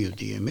quality of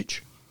the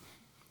image,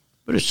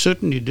 but it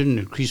certainly didn't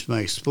increase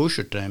my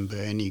exposure time by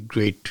any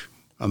great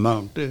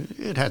amount.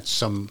 It had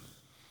some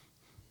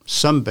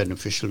some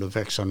beneficial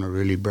effects on a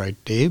really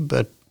bright day,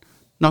 but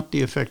not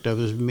the effect I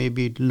was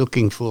maybe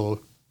looking for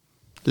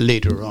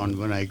later on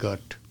when I got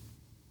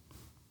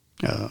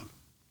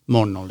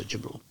more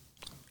knowledgeable.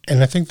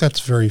 And I think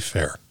that's very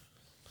fair.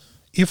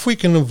 If we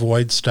can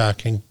avoid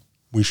stacking,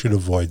 we should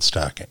avoid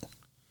stacking.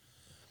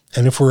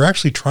 And if we're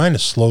actually trying to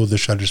slow the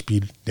shutter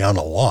speed down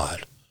a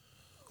lot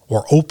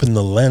or open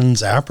the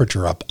lens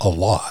aperture up a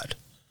lot,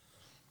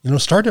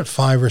 start at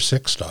 5 or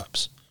 6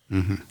 stops.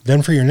 Mm-hmm.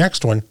 Then for your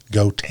next one,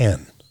 go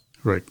 10.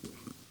 Right.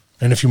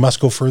 And if you must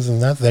go further than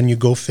that, then you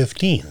go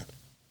 15.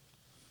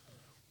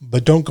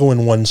 But don't go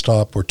in 1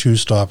 stop or 2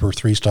 stop or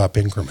 3 stop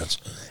increments.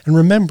 And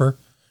remember,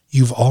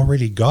 you've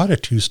already got a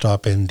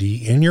 2-stop ND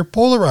in your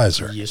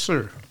polarizer. Yes,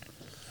 sir.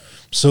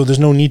 So there's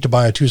no need to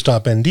buy a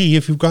 2-stop ND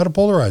if you've got a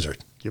polarizer.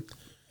 Yep.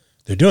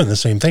 They're doing the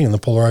same thing, and the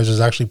polarizer is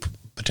actually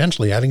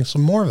potentially adding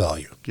some more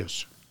value.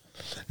 Yes.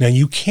 Now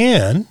you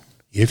can,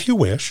 if you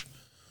wish,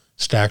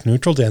 stack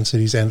neutral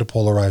densities and a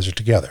polarizer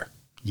together.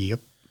 Yep.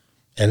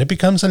 And it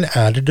becomes an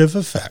additive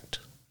effect.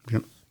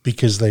 Yep.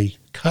 Because they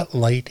cut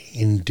light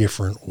in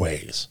different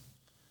ways.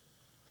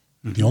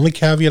 Mm-hmm. The only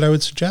caveat I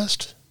would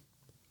suggest,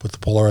 put the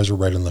polarizer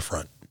right in the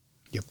front.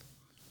 Yep.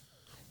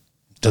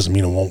 Doesn't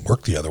mean it won't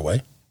work the other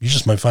way. You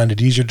just might find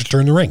it easier to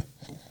turn the ring.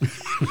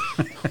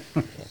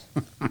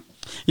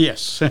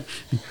 Yes.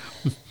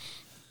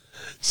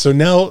 So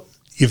now,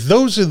 if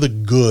those are the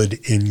good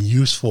and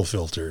useful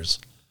filters,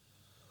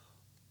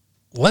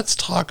 let's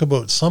talk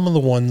about some of the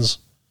ones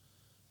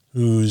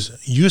whose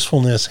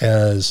usefulness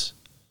has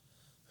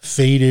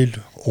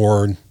faded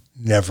or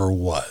never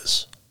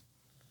was.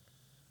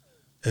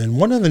 And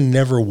one of the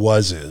never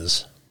was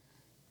is,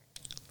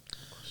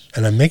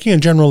 and I'm making a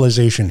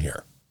generalization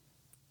here,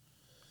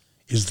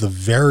 is the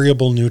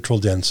variable neutral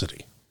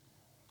density.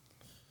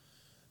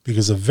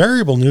 Because a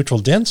variable neutral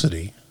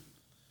density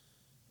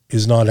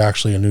is not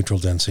actually a neutral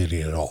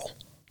density at all.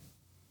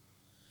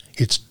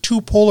 It's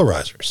 2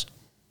 polarizers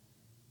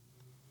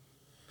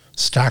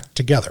stacked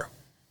together.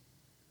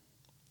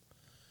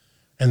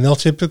 And they'll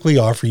typically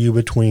offer you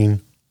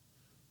between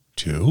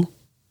 2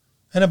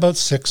 and about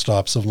 6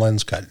 stops of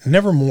lens cut,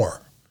 never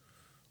more.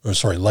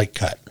 Light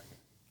cut.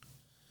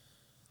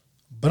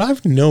 But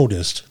I've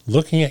noticed,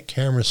 looking at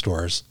camera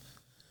stores,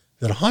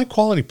 that a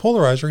high-quality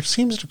polarizer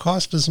seems to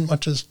cost as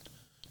much as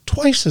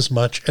twice as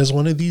much as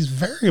one of these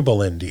variable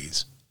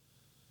NDs,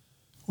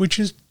 which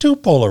is 2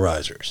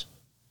 polarizers.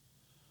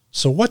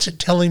 So what's it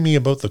telling me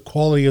about the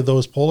quality of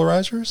those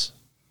polarizers?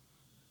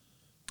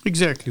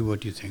 Exactly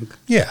what you think.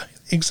 Yeah,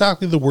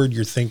 exactly the word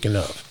you're thinking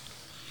of.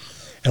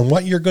 And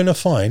what you're going to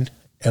find,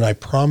 and I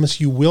promise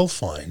you will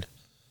find,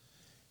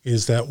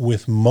 is that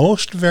with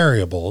most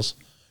variables,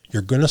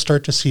 you're going to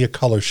start to see a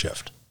color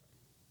shift.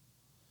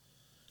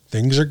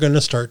 Things are going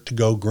to start to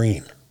go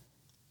green.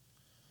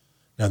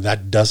 Now,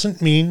 that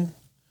doesn't mean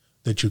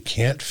that you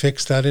can't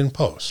fix that in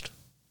post.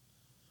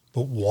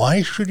 But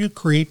why should you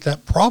create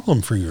that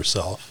problem for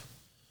yourself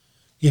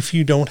if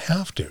you don't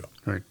have to?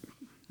 Right.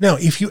 Now,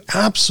 if you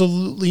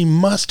absolutely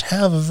must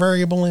have a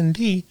variable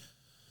ND,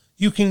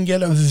 you can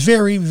get a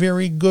very,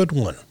 very good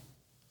one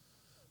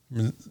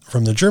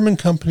from the German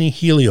company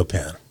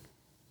Heliopan.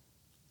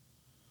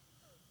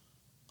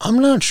 I'm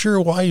not sure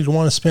why you'd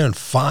want to spend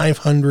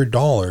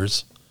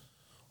 $500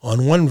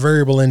 on one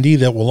variable ND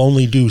that will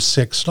only do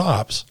 6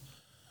 stops,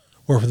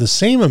 where for the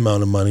same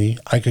amount of money,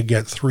 I could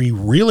get 3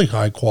 really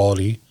high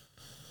quality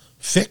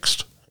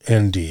fixed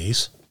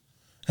NDs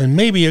and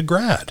maybe a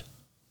grad.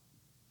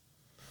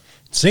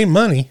 Same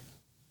money,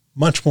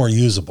 much more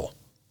usable.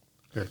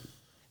 Good.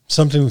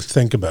 Something to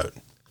think about.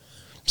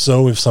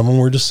 So if someone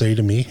were to say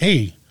to me,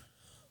 hey,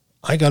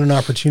 I got an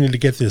opportunity to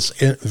get this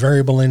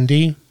variable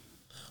ND,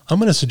 I'm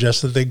going to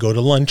suggest that they go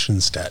to lunch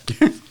instead.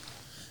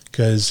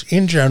 Because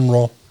in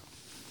general,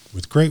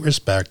 with great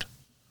respect,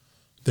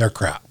 they're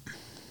crap.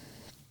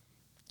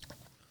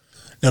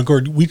 Now,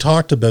 Gord, we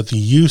talked about the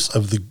use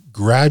of the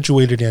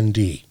graduated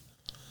ND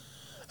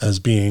as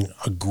being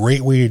a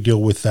great way to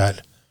deal with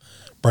that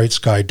bright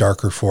sky,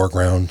 darker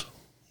foreground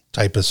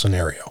type of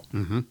scenario.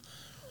 Mm-hmm.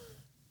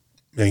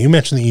 Now, you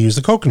mentioned that you use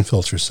the Koken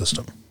filter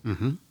system.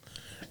 Mm-hmm.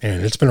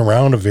 And it's been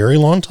around a very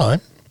long time.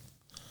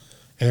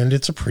 And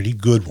it's a pretty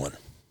good one.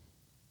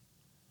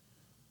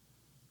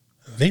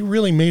 They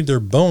really made their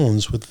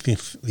bones with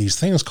these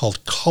things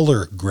called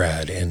color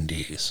grad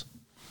NDs,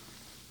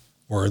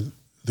 where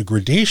the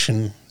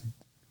gradation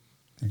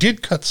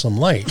did cut some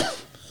light,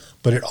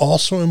 but it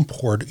also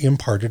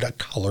imparted a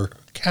color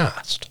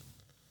cast.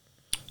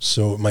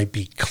 So it might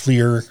be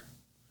clear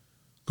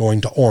going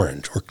to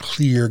orange or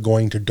clear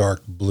going to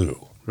dark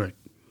blue. Right.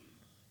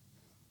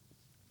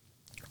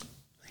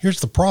 Here's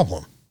the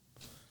problem.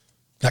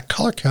 That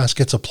color cast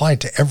gets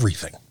applied to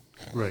everything.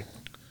 Right.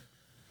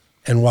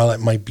 And while it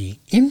might be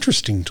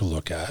interesting to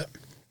look at,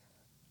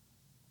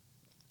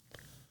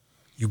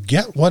 you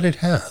get what it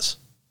has.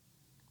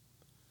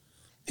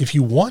 If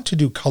you want to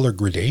do color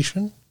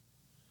gradation,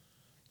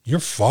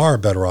 you're far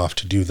better off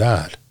to do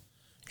that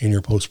in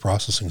your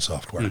post-processing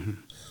software.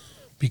 Mm-hmm.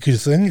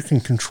 Because then you can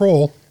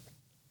control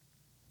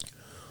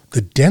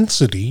the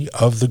density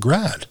of the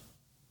grad,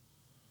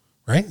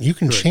 right? You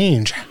can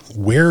change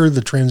where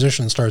the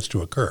transition starts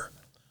to occur.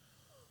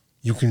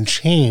 You can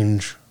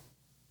change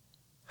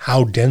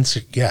how dense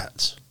it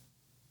gets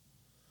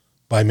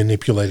by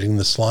manipulating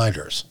the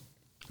sliders.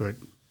 Right.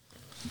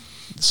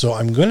 So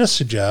I'm going to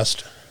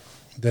suggest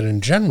that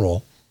in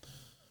general,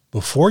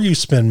 before you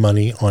spend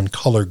money on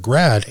color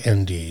grad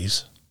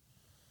NDs,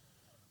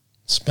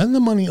 spend the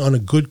money on a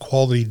good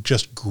quality,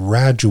 just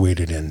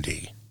graduated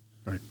ND.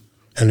 Right.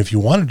 And if you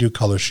want to do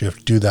color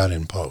shift, do that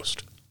in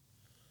post.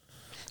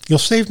 You'll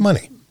save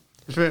money.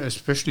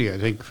 Especially, I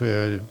think,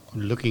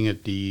 looking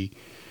at the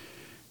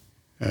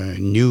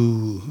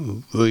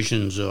new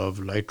versions of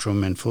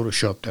Lightroom and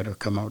Photoshop that have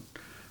come out,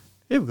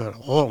 they've got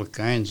all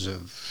kinds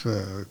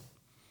of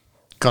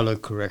color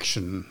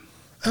correction.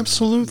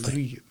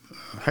 Absolutely.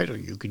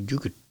 You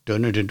could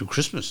turn it into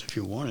Christmas if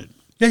you wanted.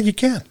 Yeah, you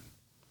can.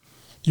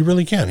 You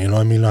really can. You know,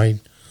 I mean, I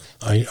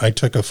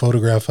took a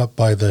photograph up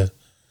by the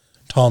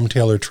Tom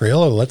Taylor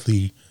Trail. I let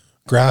the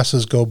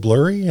grasses go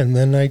blurry, and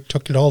then I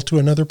took it all to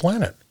another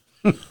planet.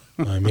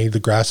 I made the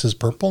grasses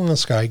purple and the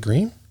sky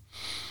green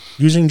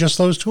using just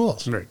those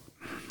tools. Right.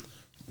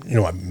 You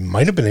know, I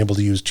might have been able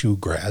to use 2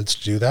 grads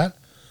to do that,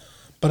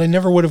 but I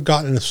never would have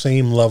gotten the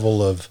same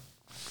level of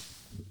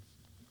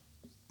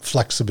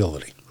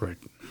flexibility. Right.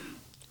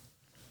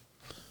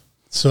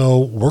 So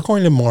we're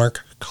going to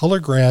mark color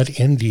grad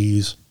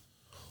NDs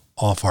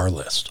off our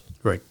list.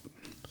 Right.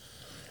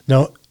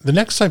 Now, the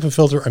next type of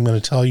filter I'm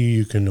going to tell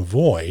you can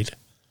avoid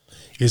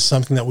is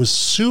something that was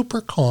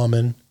super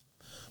common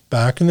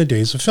back in the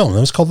days of film.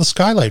 It was called the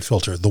skylight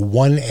filter, the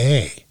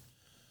 1A.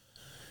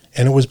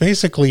 And it was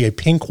basically a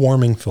pink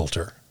warming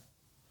filter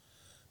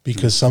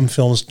because some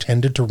films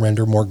tended to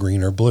render more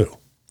green or blue.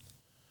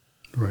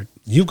 Right.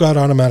 You've got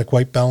automatic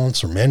white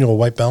balance or manual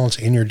white balance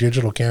in your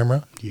digital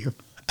camera. Yep.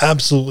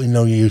 Absolutely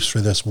no use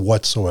for this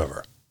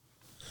whatsoever.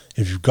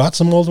 If you've got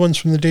some old ones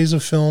from the days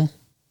of film,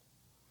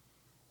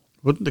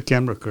 wouldn't the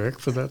camera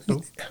correct for that,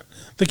 though?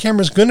 The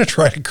camera's going to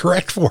try to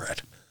correct for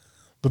it.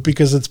 But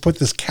because it's put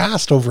this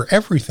cast over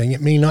everything,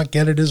 it may not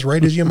get it as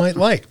right as you might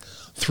like.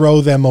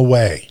 Throw them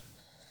away.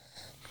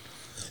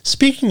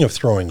 Speaking of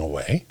throwing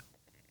away,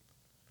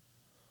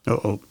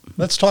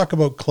 let's talk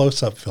about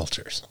close-up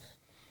filters.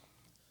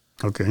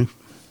 Okay.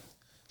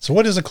 So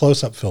what is a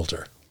close-up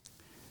filter?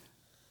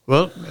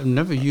 Well, I've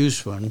never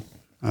used one.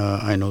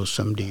 I know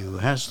somebody who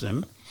has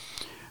them.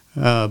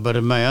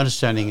 But my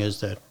understanding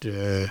is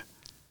that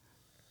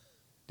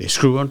they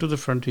screw onto the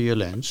front of your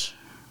lens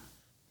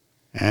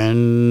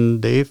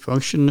and they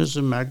function as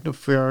a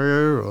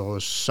magnifier or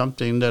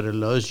something that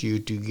allows you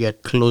to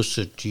get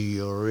closer to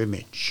your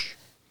image.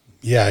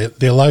 Yeah,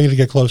 they allow you to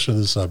get closer to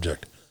the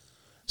subject.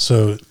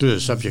 So To the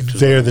subject.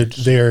 they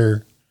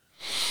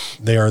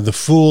are the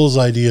fool's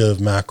idea of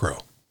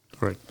macro.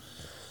 Right.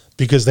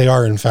 Because they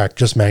are, in fact,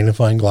 just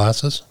magnifying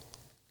glasses.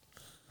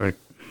 Right.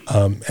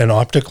 And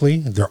optically,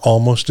 they're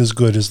almost as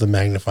good as the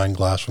magnifying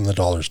glass from the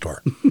dollar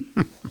store.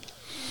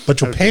 But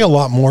you'll pay a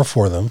lot more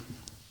for them.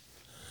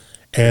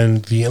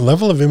 And the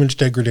level of image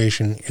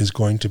degradation is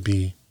going to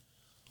be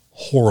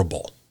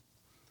horrible.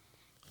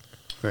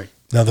 Right.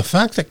 Now, the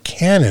fact that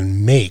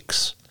Canon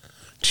makes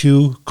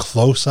 2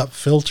 close-up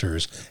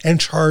filters and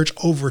charge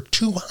over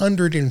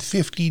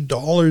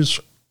 $250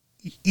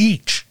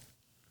 each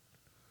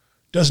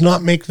does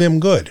not make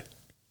them good.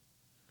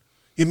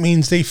 It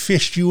means they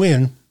fished you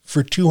in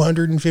for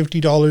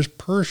 $250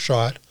 per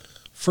shot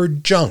for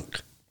junk.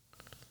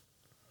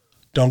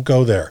 Don't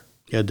go there.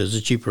 Yeah, there's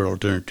a cheaper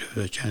alternative,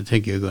 which I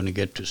think you're going to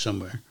get to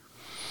somewhere.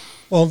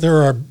 Well,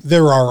 there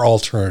are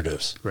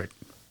alternatives. Right.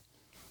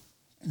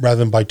 Rather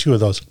than buy 2 of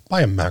those, buy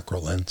a macro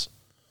lens.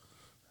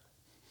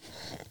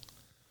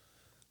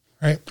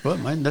 Right? Well,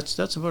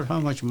 that's about how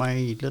much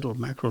my little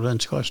macro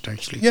lens cost,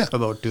 actually. Yeah.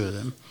 About 2 of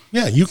them.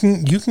 Yeah, you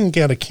can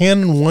get a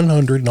Canon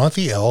 100, not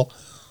the L,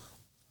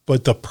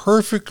 but the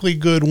perfectly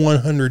good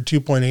 100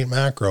 2.8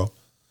 macro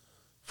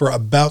for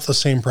about the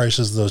same price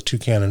as those 2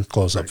 Canon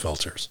close-up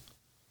filters.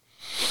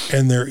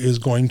 And there is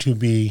going to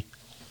be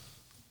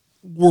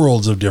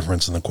worlds of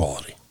difference in the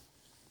quality.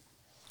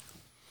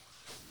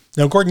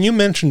 Now, Gordon, you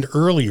mentioned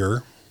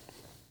earlier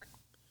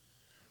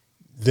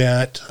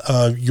that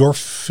your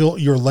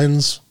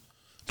lens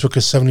took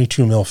a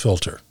 72 mil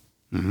filter.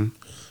 Mm-hmm.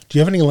 Do you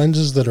have any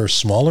lenses that are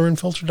smaller in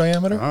filter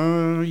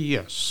diameter?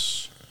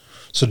 Yes.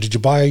 So did you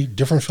buy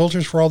different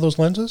filters for all those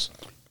lenses?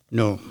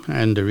 No,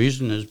 and the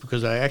reason is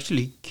because I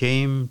actually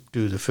came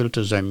to the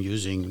filters I'm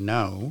using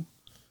now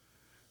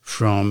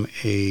from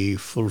a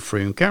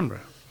full-frame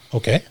camera.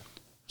 Okay.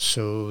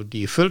 So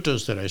the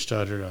filters that I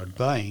started out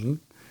buying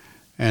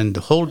and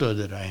the holder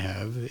that I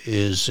have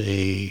it's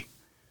a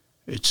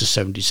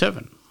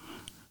 77.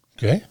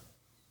 Okay.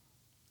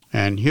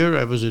 And here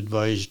I was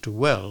advised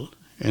well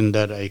in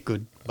that I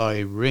could buy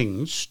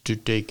rings to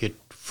take it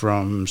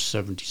from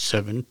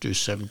 77 to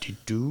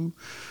 72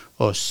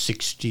 or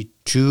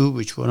 62,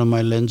 which one of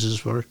my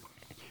lenses were.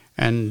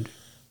 And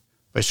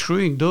by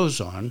screwing those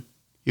on,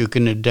 you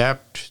can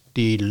adapt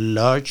the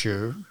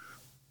larger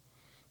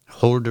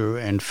holder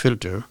and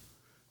filter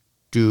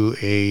to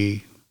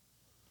a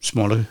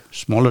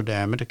smaller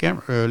diameter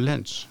camera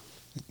lens.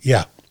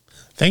 Yeah.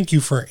 Thank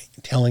you for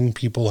telling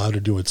people how to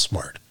do it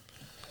smart.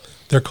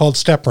 They're called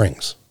step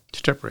rings.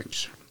 Step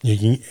rings.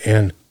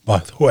 And by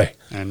the way,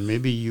 and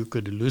maybe you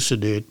could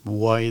elucidate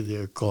why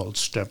they're called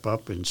step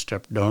up and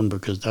step down,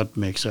 because that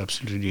makes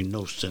absolutely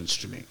no sense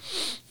to me.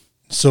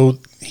 So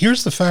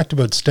here's the fact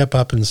about step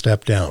up and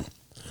step down.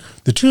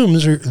 The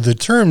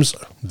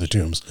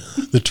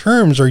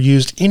terms are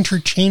used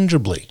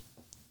interchangeably,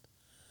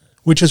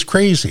 which is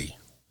crazy.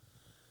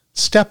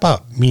 Step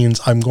up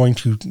means I'm going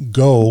to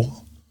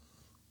go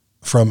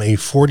from a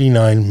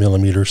 49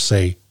 millimeter,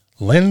 say,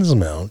 lens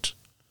mount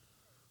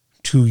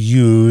to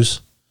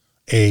use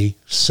a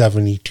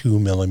 72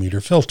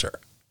 millimeter filter.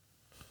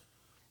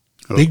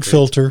 Okay. Big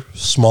filter,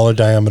 smaller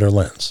diameter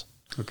lens.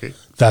 Okay.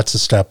 That's a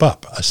step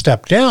up. A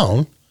step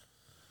down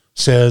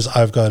says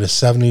I've got a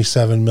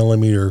 77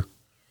 millimeter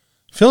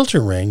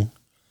filter ring,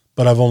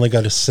 but I've only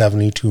got a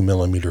 72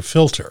 millimeter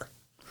filter.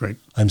 Right.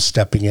 I'm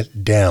stepping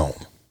it down.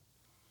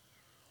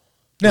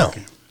 Now,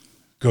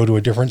 go to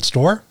a different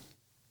store,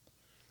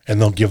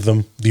 and they'll give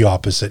them the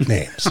opposite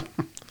names.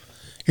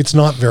 It's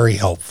not very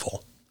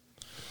helpful.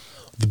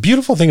 The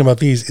beautiful thing about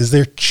these is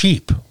they're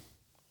cheap.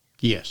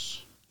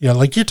 Yes. Yeah,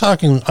 like you're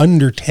talking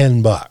under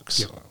 $10.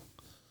 Yep.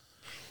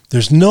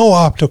 There's no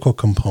optical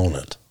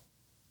component.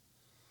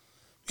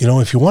 You know,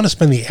 if you want to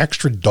spend the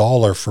extra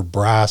 $1 for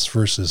brass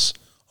versus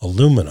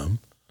aluminum,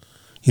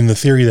 in the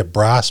theory that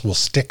brass will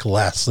stick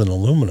less than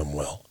aluminum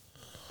will,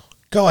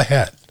 go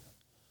ahead.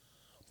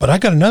 But I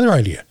got another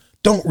idea.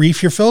 Don't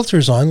reef your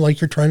filters on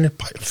like you're trying to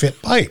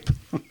fit pipe.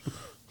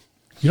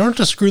 You don't have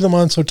to screw them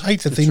on so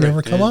tight that they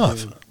never come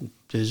off.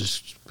 They're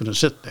just going to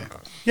sit there.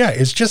 Yeah,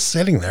 it's just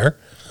sitting there.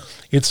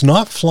 It's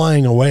not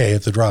flying away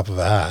at the drop of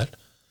a hat.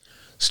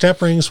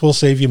 Step rings will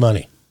save you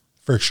money,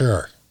 for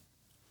sure.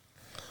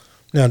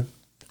 Now,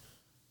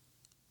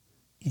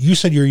 you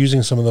said you're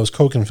using some of those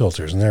Koken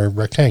filters, and they're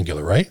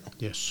rectangular, right?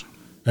 Yes.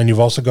 And you've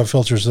also got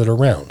filters that are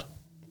round.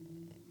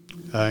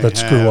 I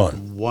screw on.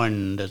 have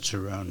one that's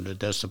rounded.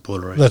 That's the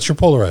polarizer. That's your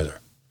polarizer.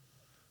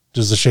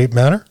 Does the shape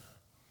matter?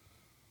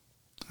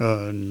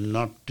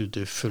 Not to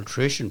the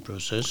filtration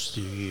process.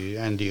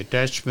 And the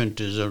attachment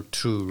is a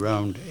true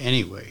round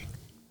anyway.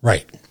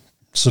 Right.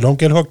 So don't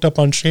get hooked up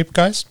on shape,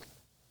 guys.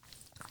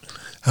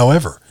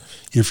 However,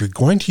 if you're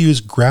going to use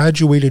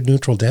graduated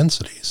neutral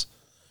densities,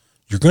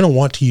 you're going to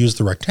want to use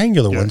the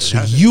rectangular one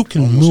so you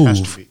can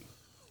move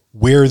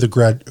where the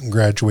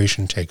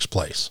graduation takes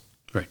place.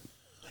 Right.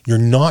 You're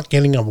not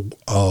getting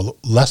a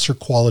lesser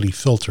quality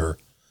filter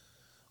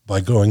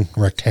by going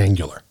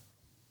rectangular.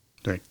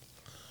 Right.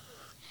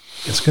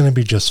 It's going to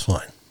be just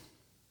fine.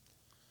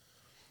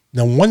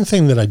 Now, one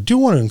thing that I do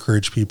want to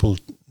encourage people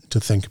to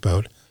think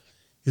about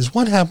is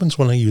what happens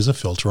when I use a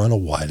filter on a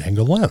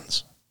wide-angle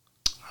lens.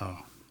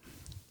 Oh.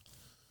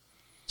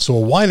 So a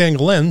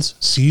wide-angle lens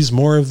sees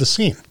more of the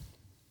scene.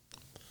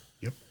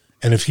 Yep.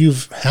 And if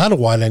you've had a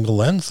wide-angle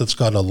lens that's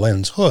got a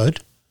lens hood,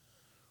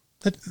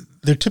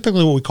 they're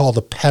typically what we call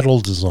the petal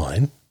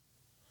design,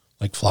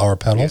 like flower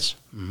petals.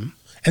 Yes. Mm-hmm.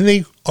 And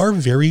they are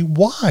very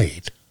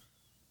wide.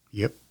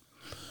 Yep.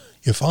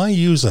 If I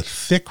use a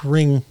thick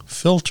ring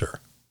filter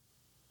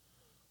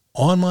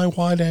on my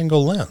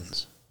wide-angle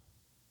lens,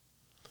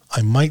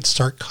 I might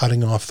start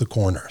cutting off the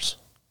corners.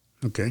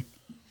 Okay.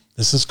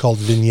 This is called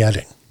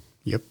vignetting.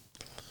 Yep.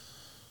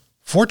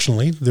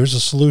 Fortunately, there's a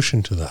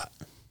solution to that.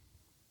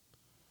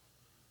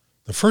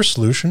 The first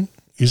solution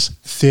is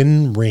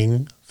thin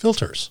ring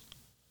filters.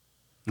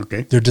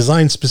 Okay. They're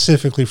designed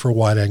specifically for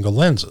wide-angle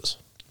lenses.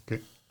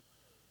 Okay.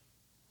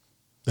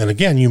 And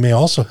again, you may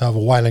also have a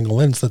wide-angle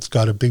lens that's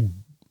got a big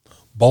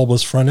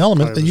bulbous front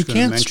element that you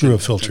can't screw a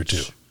filter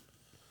to.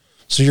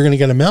 So you're going to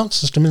get a mount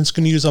system, and it's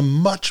going to use a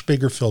much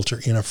bigger filter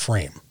in a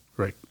frame.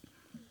 Right.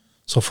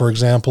 So, for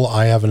example,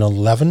 I have an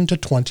 11 to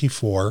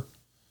 24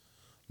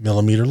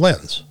 millimeter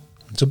lens.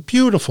 It's a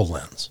beautiful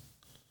lens.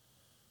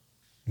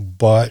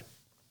 But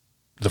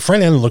the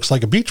front end looks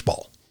like a beach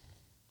ball.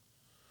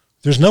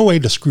 There's no way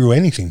to screw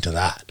anything to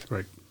that.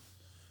 Right.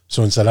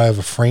 So instead, I have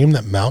a frame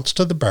that mounts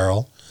to the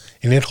barrel,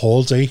 and it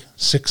holds a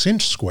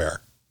 6-inch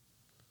square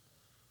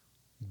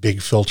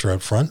big filter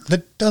out front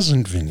that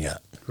doesn't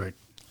vignette. Right.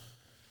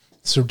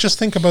 So just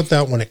think about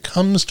that when it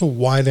comes to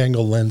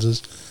wide-angle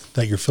lenses,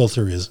 that your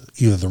filter is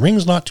either the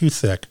ring's not too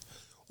thick,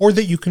 or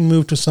that you can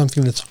move to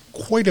something that's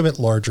quite a bit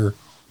larger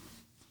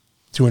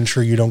to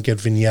ensure you don't get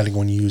vignetting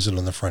when you use it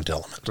on the front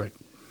element. Right.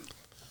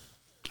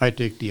 I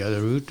take the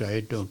other route. I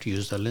don't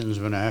use the lens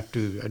when I have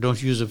to. I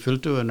don't use a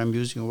filter when I'm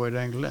using a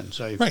wide-angle lens.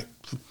 Right.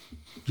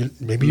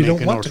 Maybe you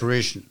don't want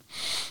alteration.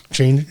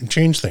 To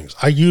change things.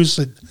 I use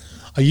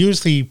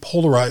the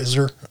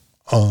polarizer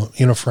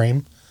in a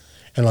frame,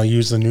 and I'll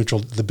use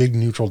the big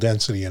neutral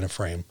density in a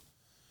frame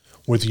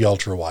with the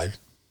ultra wide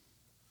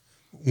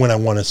when I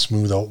want to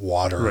smooth out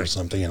water or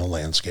something in a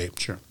landscape.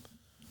 Sure.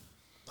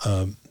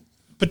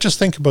 But just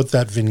think about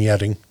that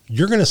vignetting.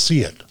 You're going to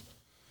see it.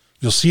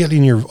 You'll see it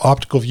in your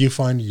optical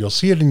viewfinder. You'll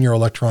see it in your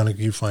electronic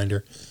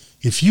viewfinder.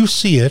 If you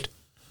see it,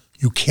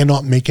 you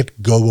cannot make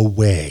it go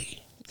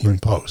away. in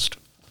post.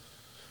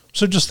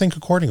 So just think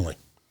accordingly.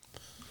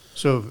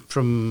 So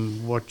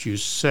from what you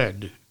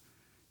said,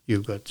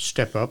 you've got the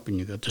step up and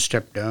you've got the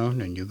step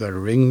down and you've got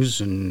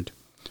rings. And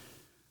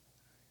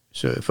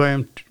so if I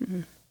am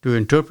to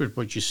interpret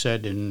what you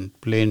said in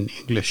plain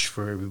English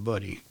for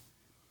everybody,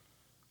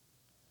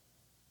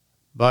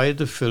 buy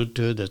the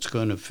filter that's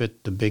going to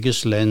fit the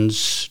biggest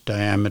lens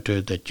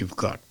diameter that you've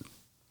got.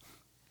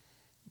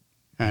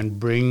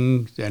 And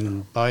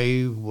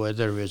buy,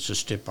 whether it's a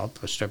step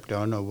up, a step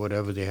down, or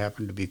whatever they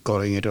happen to be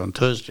calling it on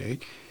Thursday,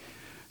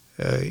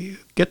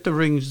 get the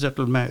rings that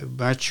will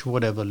match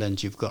whatever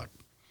lens you've got.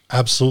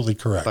 Absolutely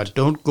correct. But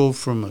don't go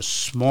from a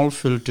small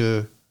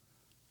filter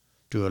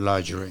to a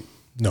larger ring.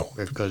 No.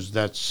 Because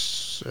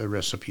that's a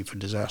recipe for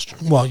disaster.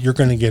 Well, you're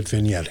going to get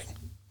vignetting.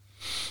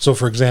 So,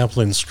 for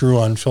example, in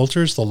screw-on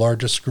filters, the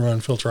largest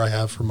screw-on filter I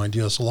have for my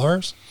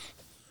DSLRs,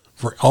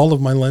 for all of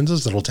my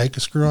lenses that'll take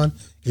a screw-on,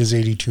 is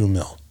 82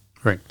 mil.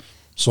 Right.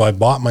 So I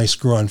bought my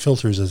screw-on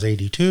filters as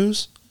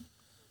 82s,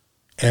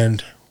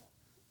 and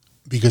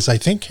because I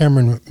think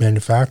camera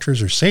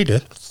manufacturers are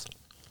sadists,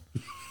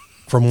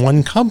 from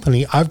one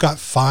company, I've got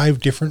 5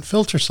 different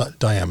filter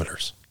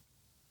diameters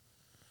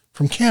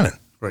from Canon.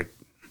 Right.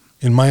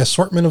 In my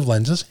assortment of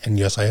lenses, and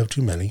yes, I have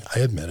too many, I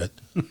admit it,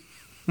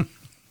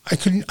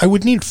 I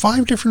would need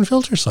 5 different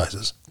filter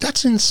sizes.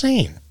 That's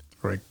insane.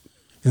 Right.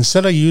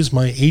 Instead, I use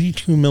my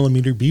 82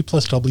 millimeter B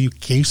plus W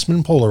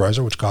Caseman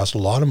polarizer, which costs a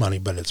lot of money,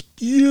 but it's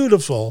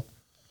beautiful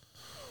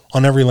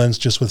on every lens,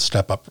 just with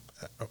step up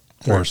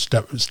rings.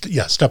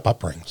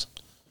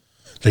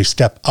 They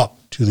step up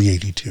to the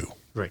 82.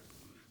 Right.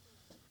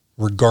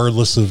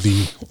 Regardless of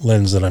the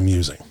lens that I'm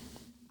using.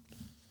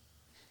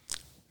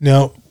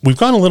 Now, we've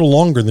gone a little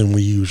longer than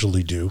we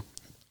usually do,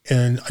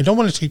 and I don't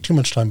want to take too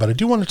much time, but I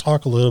do want to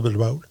talk a little bit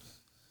about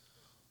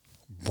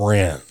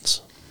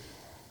brands.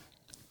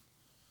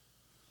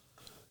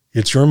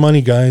 It's your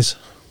money, guys.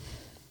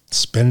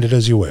 Spend it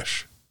as you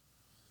wish.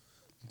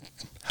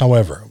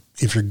 However,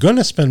 if you're going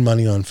to spend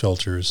money on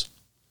filters,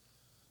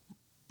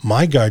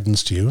 my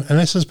guidance to you, and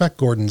I suspect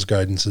Gordon's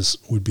guidance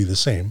would be the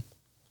same,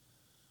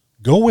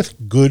 go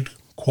with good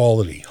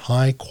quality,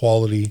 high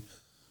quality,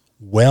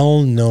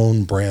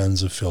 well-known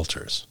brands of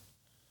filters.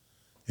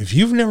 If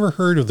you've never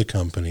heard of the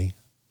company,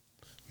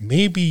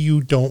 maybe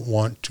you don't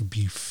want to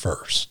be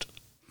first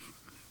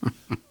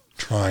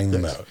trying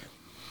them out.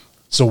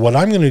 So what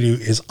I'm going to do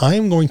is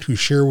I'm going to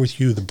share with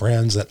you the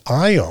brands that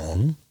I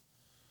own,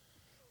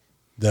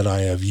 that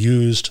I have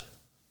used.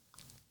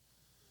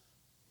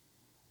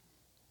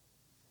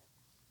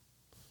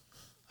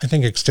 I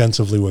think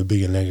extensively would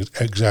be an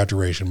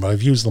exaggeration, but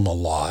I've used them a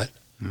lot,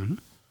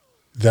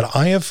 that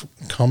I have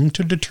come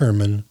to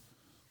determine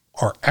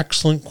are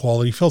excellent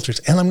quality filters.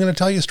 And I'm going to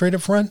tell you straight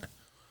up front,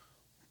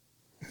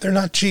 they're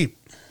not cheap.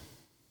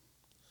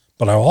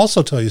 But I'll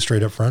also tell you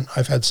straight up front,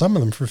 I've had some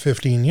of them for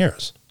 15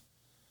 years.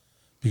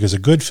 Because a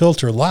good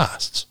filter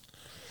lasts.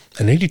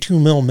 An 82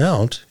 mil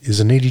mount is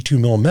an 82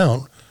 mil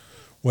mount,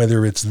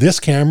 whether it's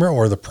this camera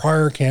or the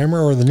prior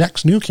camera or the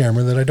next new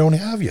camera that I don't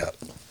have yet.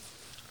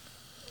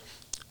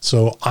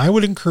 So I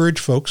would encourage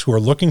folks who are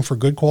looking for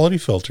good quality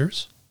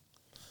filters,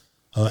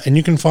 and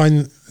you can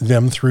find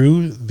them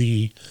through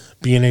the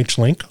B&H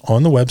link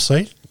on the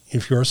website,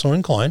 if you are so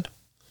inclined,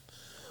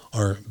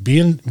 or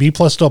B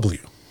plus W.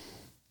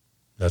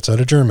 That's out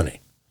of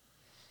Germany.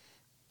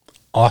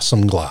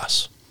 Awesome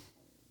glass.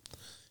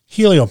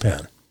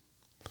 Heliopan.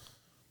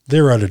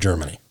 They're out of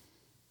Germany.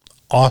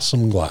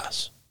 Awesome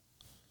glass.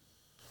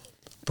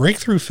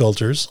 Breakthrough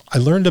filters I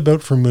learned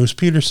about from Moose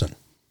Peterson.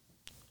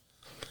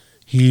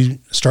 He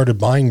started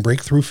buying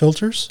Breakthrough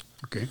filters.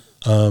 Okay.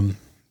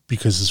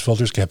 Because his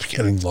filters kept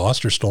getting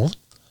lost or stolen.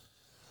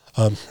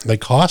 They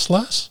cost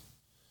less,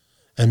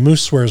 and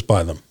Moose swears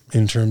by them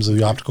in terms of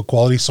the optical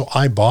quality. So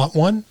I bought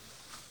one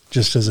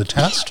just as a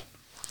test,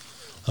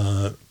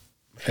 and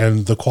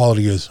the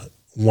quality is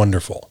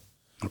wonderful.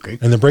 Okay.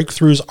 And the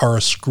Breakthroughs are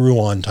a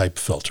screw-on type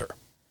filter.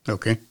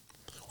 Okay.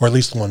 Or at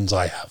least the ones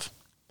I have.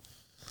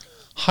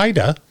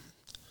 Haida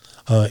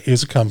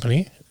is a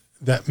company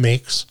that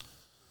makes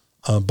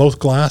both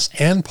glass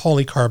and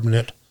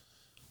polycarbonate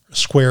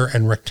square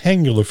and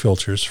rectangular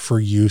filters for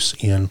use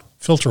in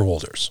filter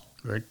holders.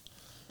 Right.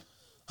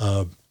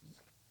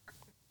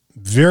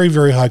 Very,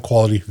 very high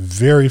quality,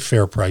 very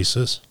fair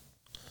prices,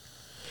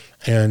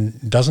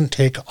 and doesn't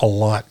take a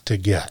lot to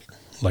get.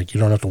 Like, you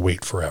don't have to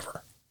wait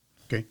forever.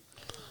 Okay.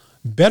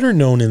 Better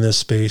known in this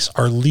space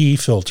are Lee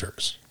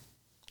filters.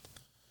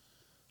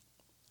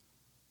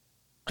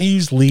 I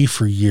used Lee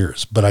for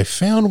years, but I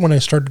found when I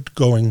started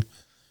going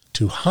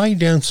to high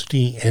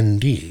density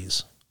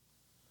NDs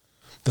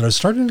that I was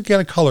starting to get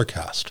a color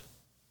cast.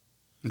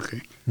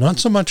 Okay. Not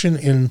so much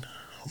in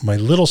my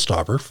little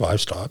stopper,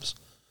 5 stops,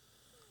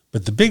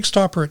 but the big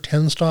stopper at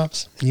 10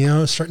 stops, I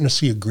was starting to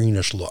see a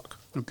greenish look.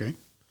 Okay.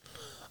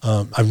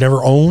 I've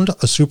never owned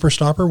a super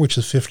stopper, which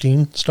is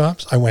 15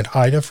 stops. I went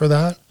Haida for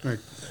that, Right.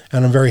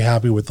 and I'm very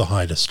happy with the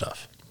Haida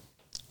stuff.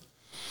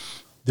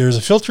 There's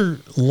a filter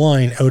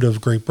line out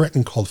of Great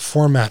Britain called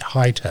Format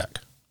High Tech,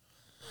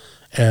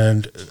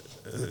 and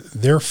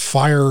their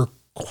fire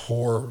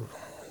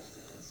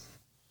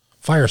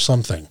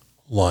something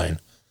line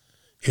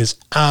is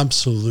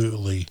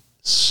absolutely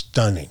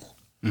stunning.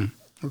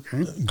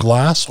 Okay.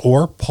 Glass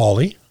or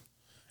poly,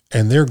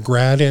 and their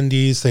grad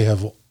NDs, they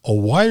have a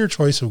wider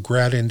choice of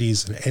grad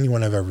NDs than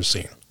anyone I've ever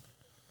seen.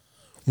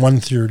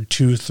 1/3,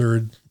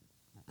 2/3,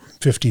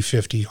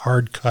 50/50,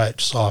 hard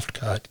cut, soft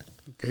cut.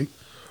 Okay.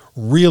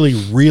 Really,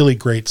 really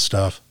great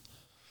stuff.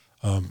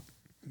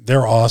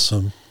 They're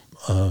awesome.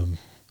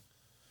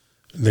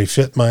 They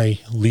fit my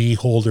Lee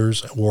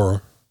holders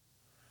or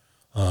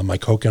my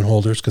Koken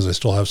holders, because I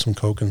still have some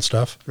Koken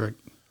stuff Right.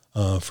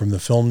 from the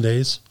film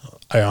days.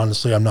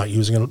 I'm not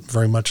using it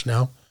very much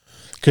now,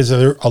 because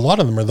a lot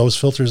of them are those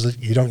filters that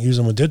you don't use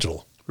them with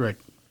digital. Right.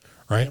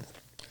 Right.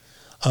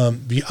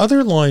 The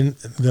other line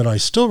that I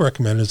still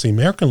recommend is the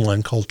American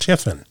line called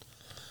Tiffin.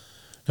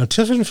 Now,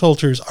 Tiffin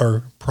filters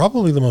are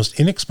probably the most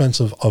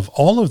inexpensive of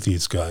all of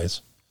these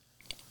guys,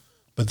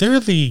 but they're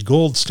the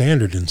gold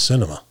standard in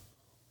cinema.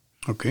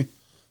 Okay.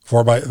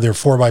 They're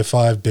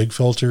 4x5 big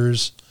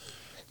filters.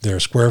 They're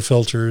square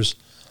filters.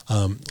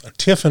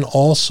 Tiffin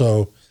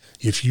also,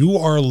 if you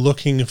are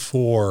looking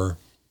for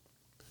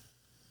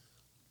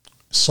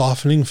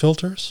softening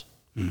filters,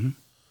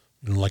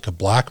 like a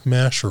black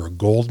mesh or a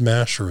gold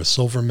mesh or a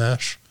silver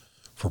mesh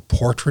for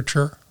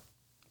portraiture,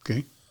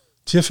 Okay.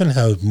 Tiffin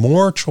has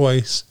more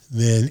choice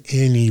than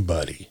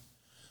anybody.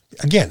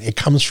 Again, it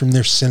comes from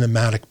their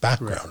cinematic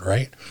background,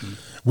 right?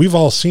 We've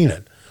all seen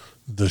it.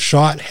 The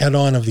shot head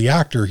on of the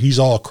actor, he's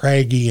all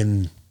craggy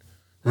and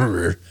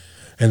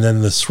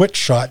then the switch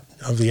shot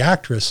of the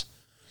actress,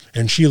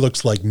 and she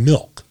looks like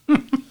milk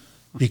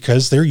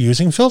because they're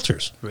using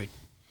filters. Right.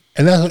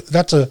 And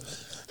that's a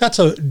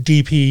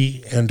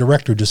DP and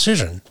director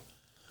decision.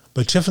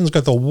 But Tiffin's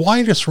got the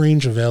widest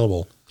range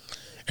available.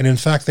 And in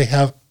fact, they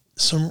have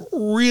some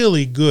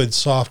really good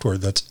software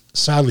that's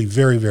sadly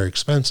very, very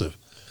expensive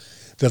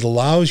that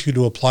allows you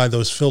to apply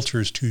those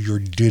filters to your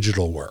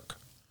digital work.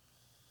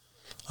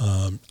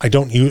 I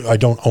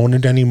don't own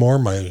it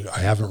anymore. I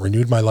haven't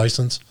renewed my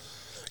license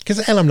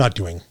and I'm not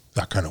doing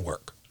that kind of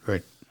work.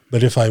 Right.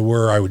 But if I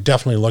were, I would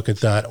definitely look at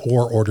that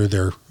or order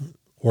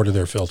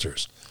their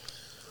filters.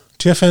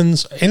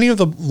 Tiffin's, any of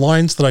the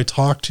lines that I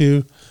talk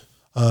to,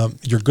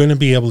 you're going to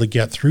be able to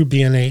get through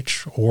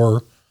B&H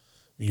or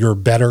your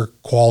better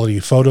quality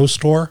photo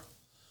store.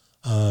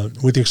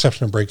 With the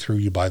exception of Breakthrough,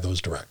 you buy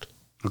those direct.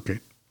 Okay.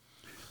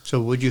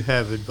 So would you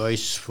have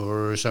advice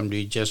for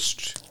somebody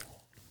just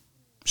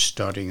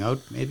starting out,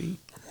 maybe,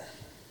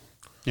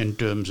 in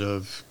terms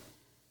of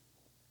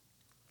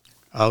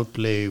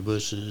outlay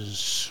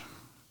versus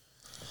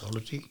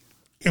quality?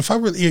 If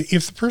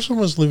the person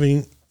was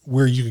living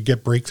where you could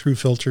get Breakthrough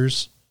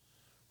filters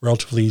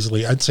relatively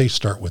easily, I'd say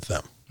start with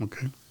them.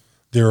 Okay.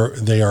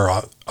 They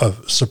are a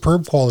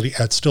superb quality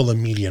at still a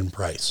median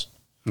price.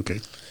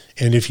 Okay.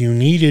 And if you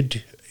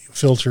needed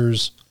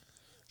filters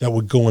that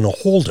would go in a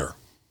holder,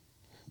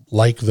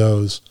 like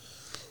those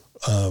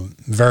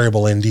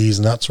variable NDs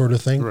and that sort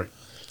of thing, Right.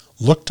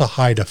 look to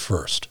Haida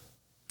first.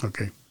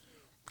 Okay.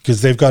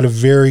 Because they've got a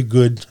very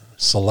good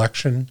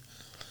selection.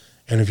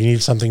 And if you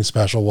need something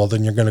special, well,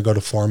 then you're going to go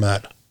to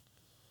Format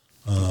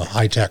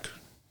High Tech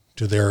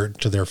to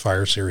their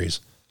Fire series.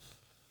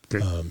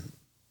 Okay.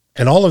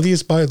 And all of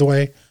these, by the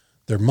way,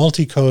 they're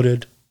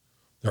multi-coated.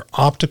 They're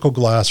optical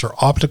glass or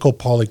optical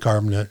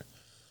polycarbonate.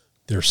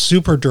 They're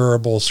super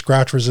durable,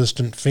 scratch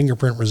resistant,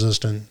 fingerprint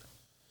resistant.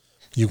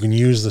 You can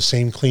use the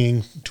same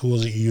cleaning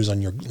tools that you use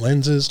on your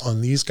lenses on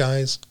these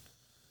guys.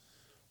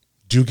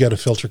 Do get a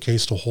filter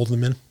case to hold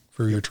them in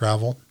for your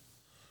travel.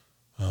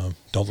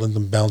 Don't let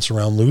them bounce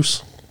around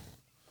loose.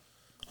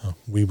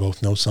 We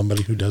both know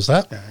somebody who does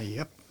that.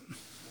 Yep.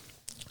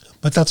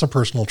 But that's a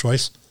personal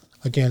choice.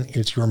 Again,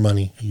 it's your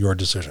money, your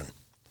decision.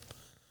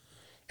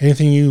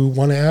 Anything you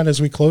want to add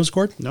as we close,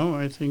 Gord? No,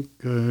 I think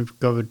I've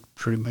covered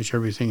pretty much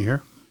everything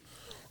here.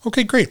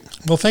 Okay, great.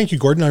 Well, thank you,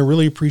 Gordon. I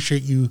really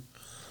appreciate you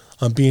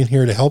being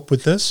here to help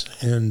with this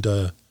and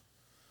to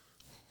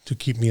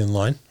keep me in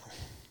line.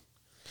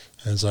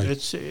 One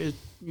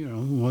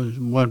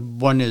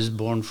is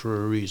born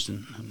for a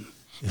reason.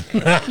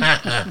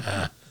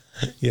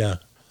 Yeah.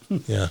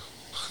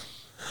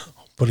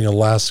 Putting a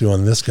lasso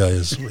on this guy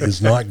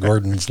is not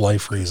Gordon's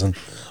life reason,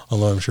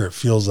 although I'm sure it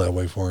feels that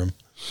way for him.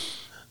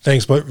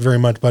 Thanks very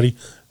much, buddy.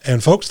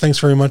 And folks, thanks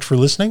very much for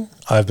listening.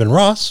 I've been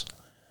Ross.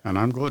 And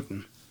I'm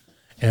Gordon.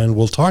 And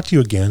we'll talk to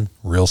you again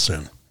real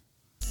soon.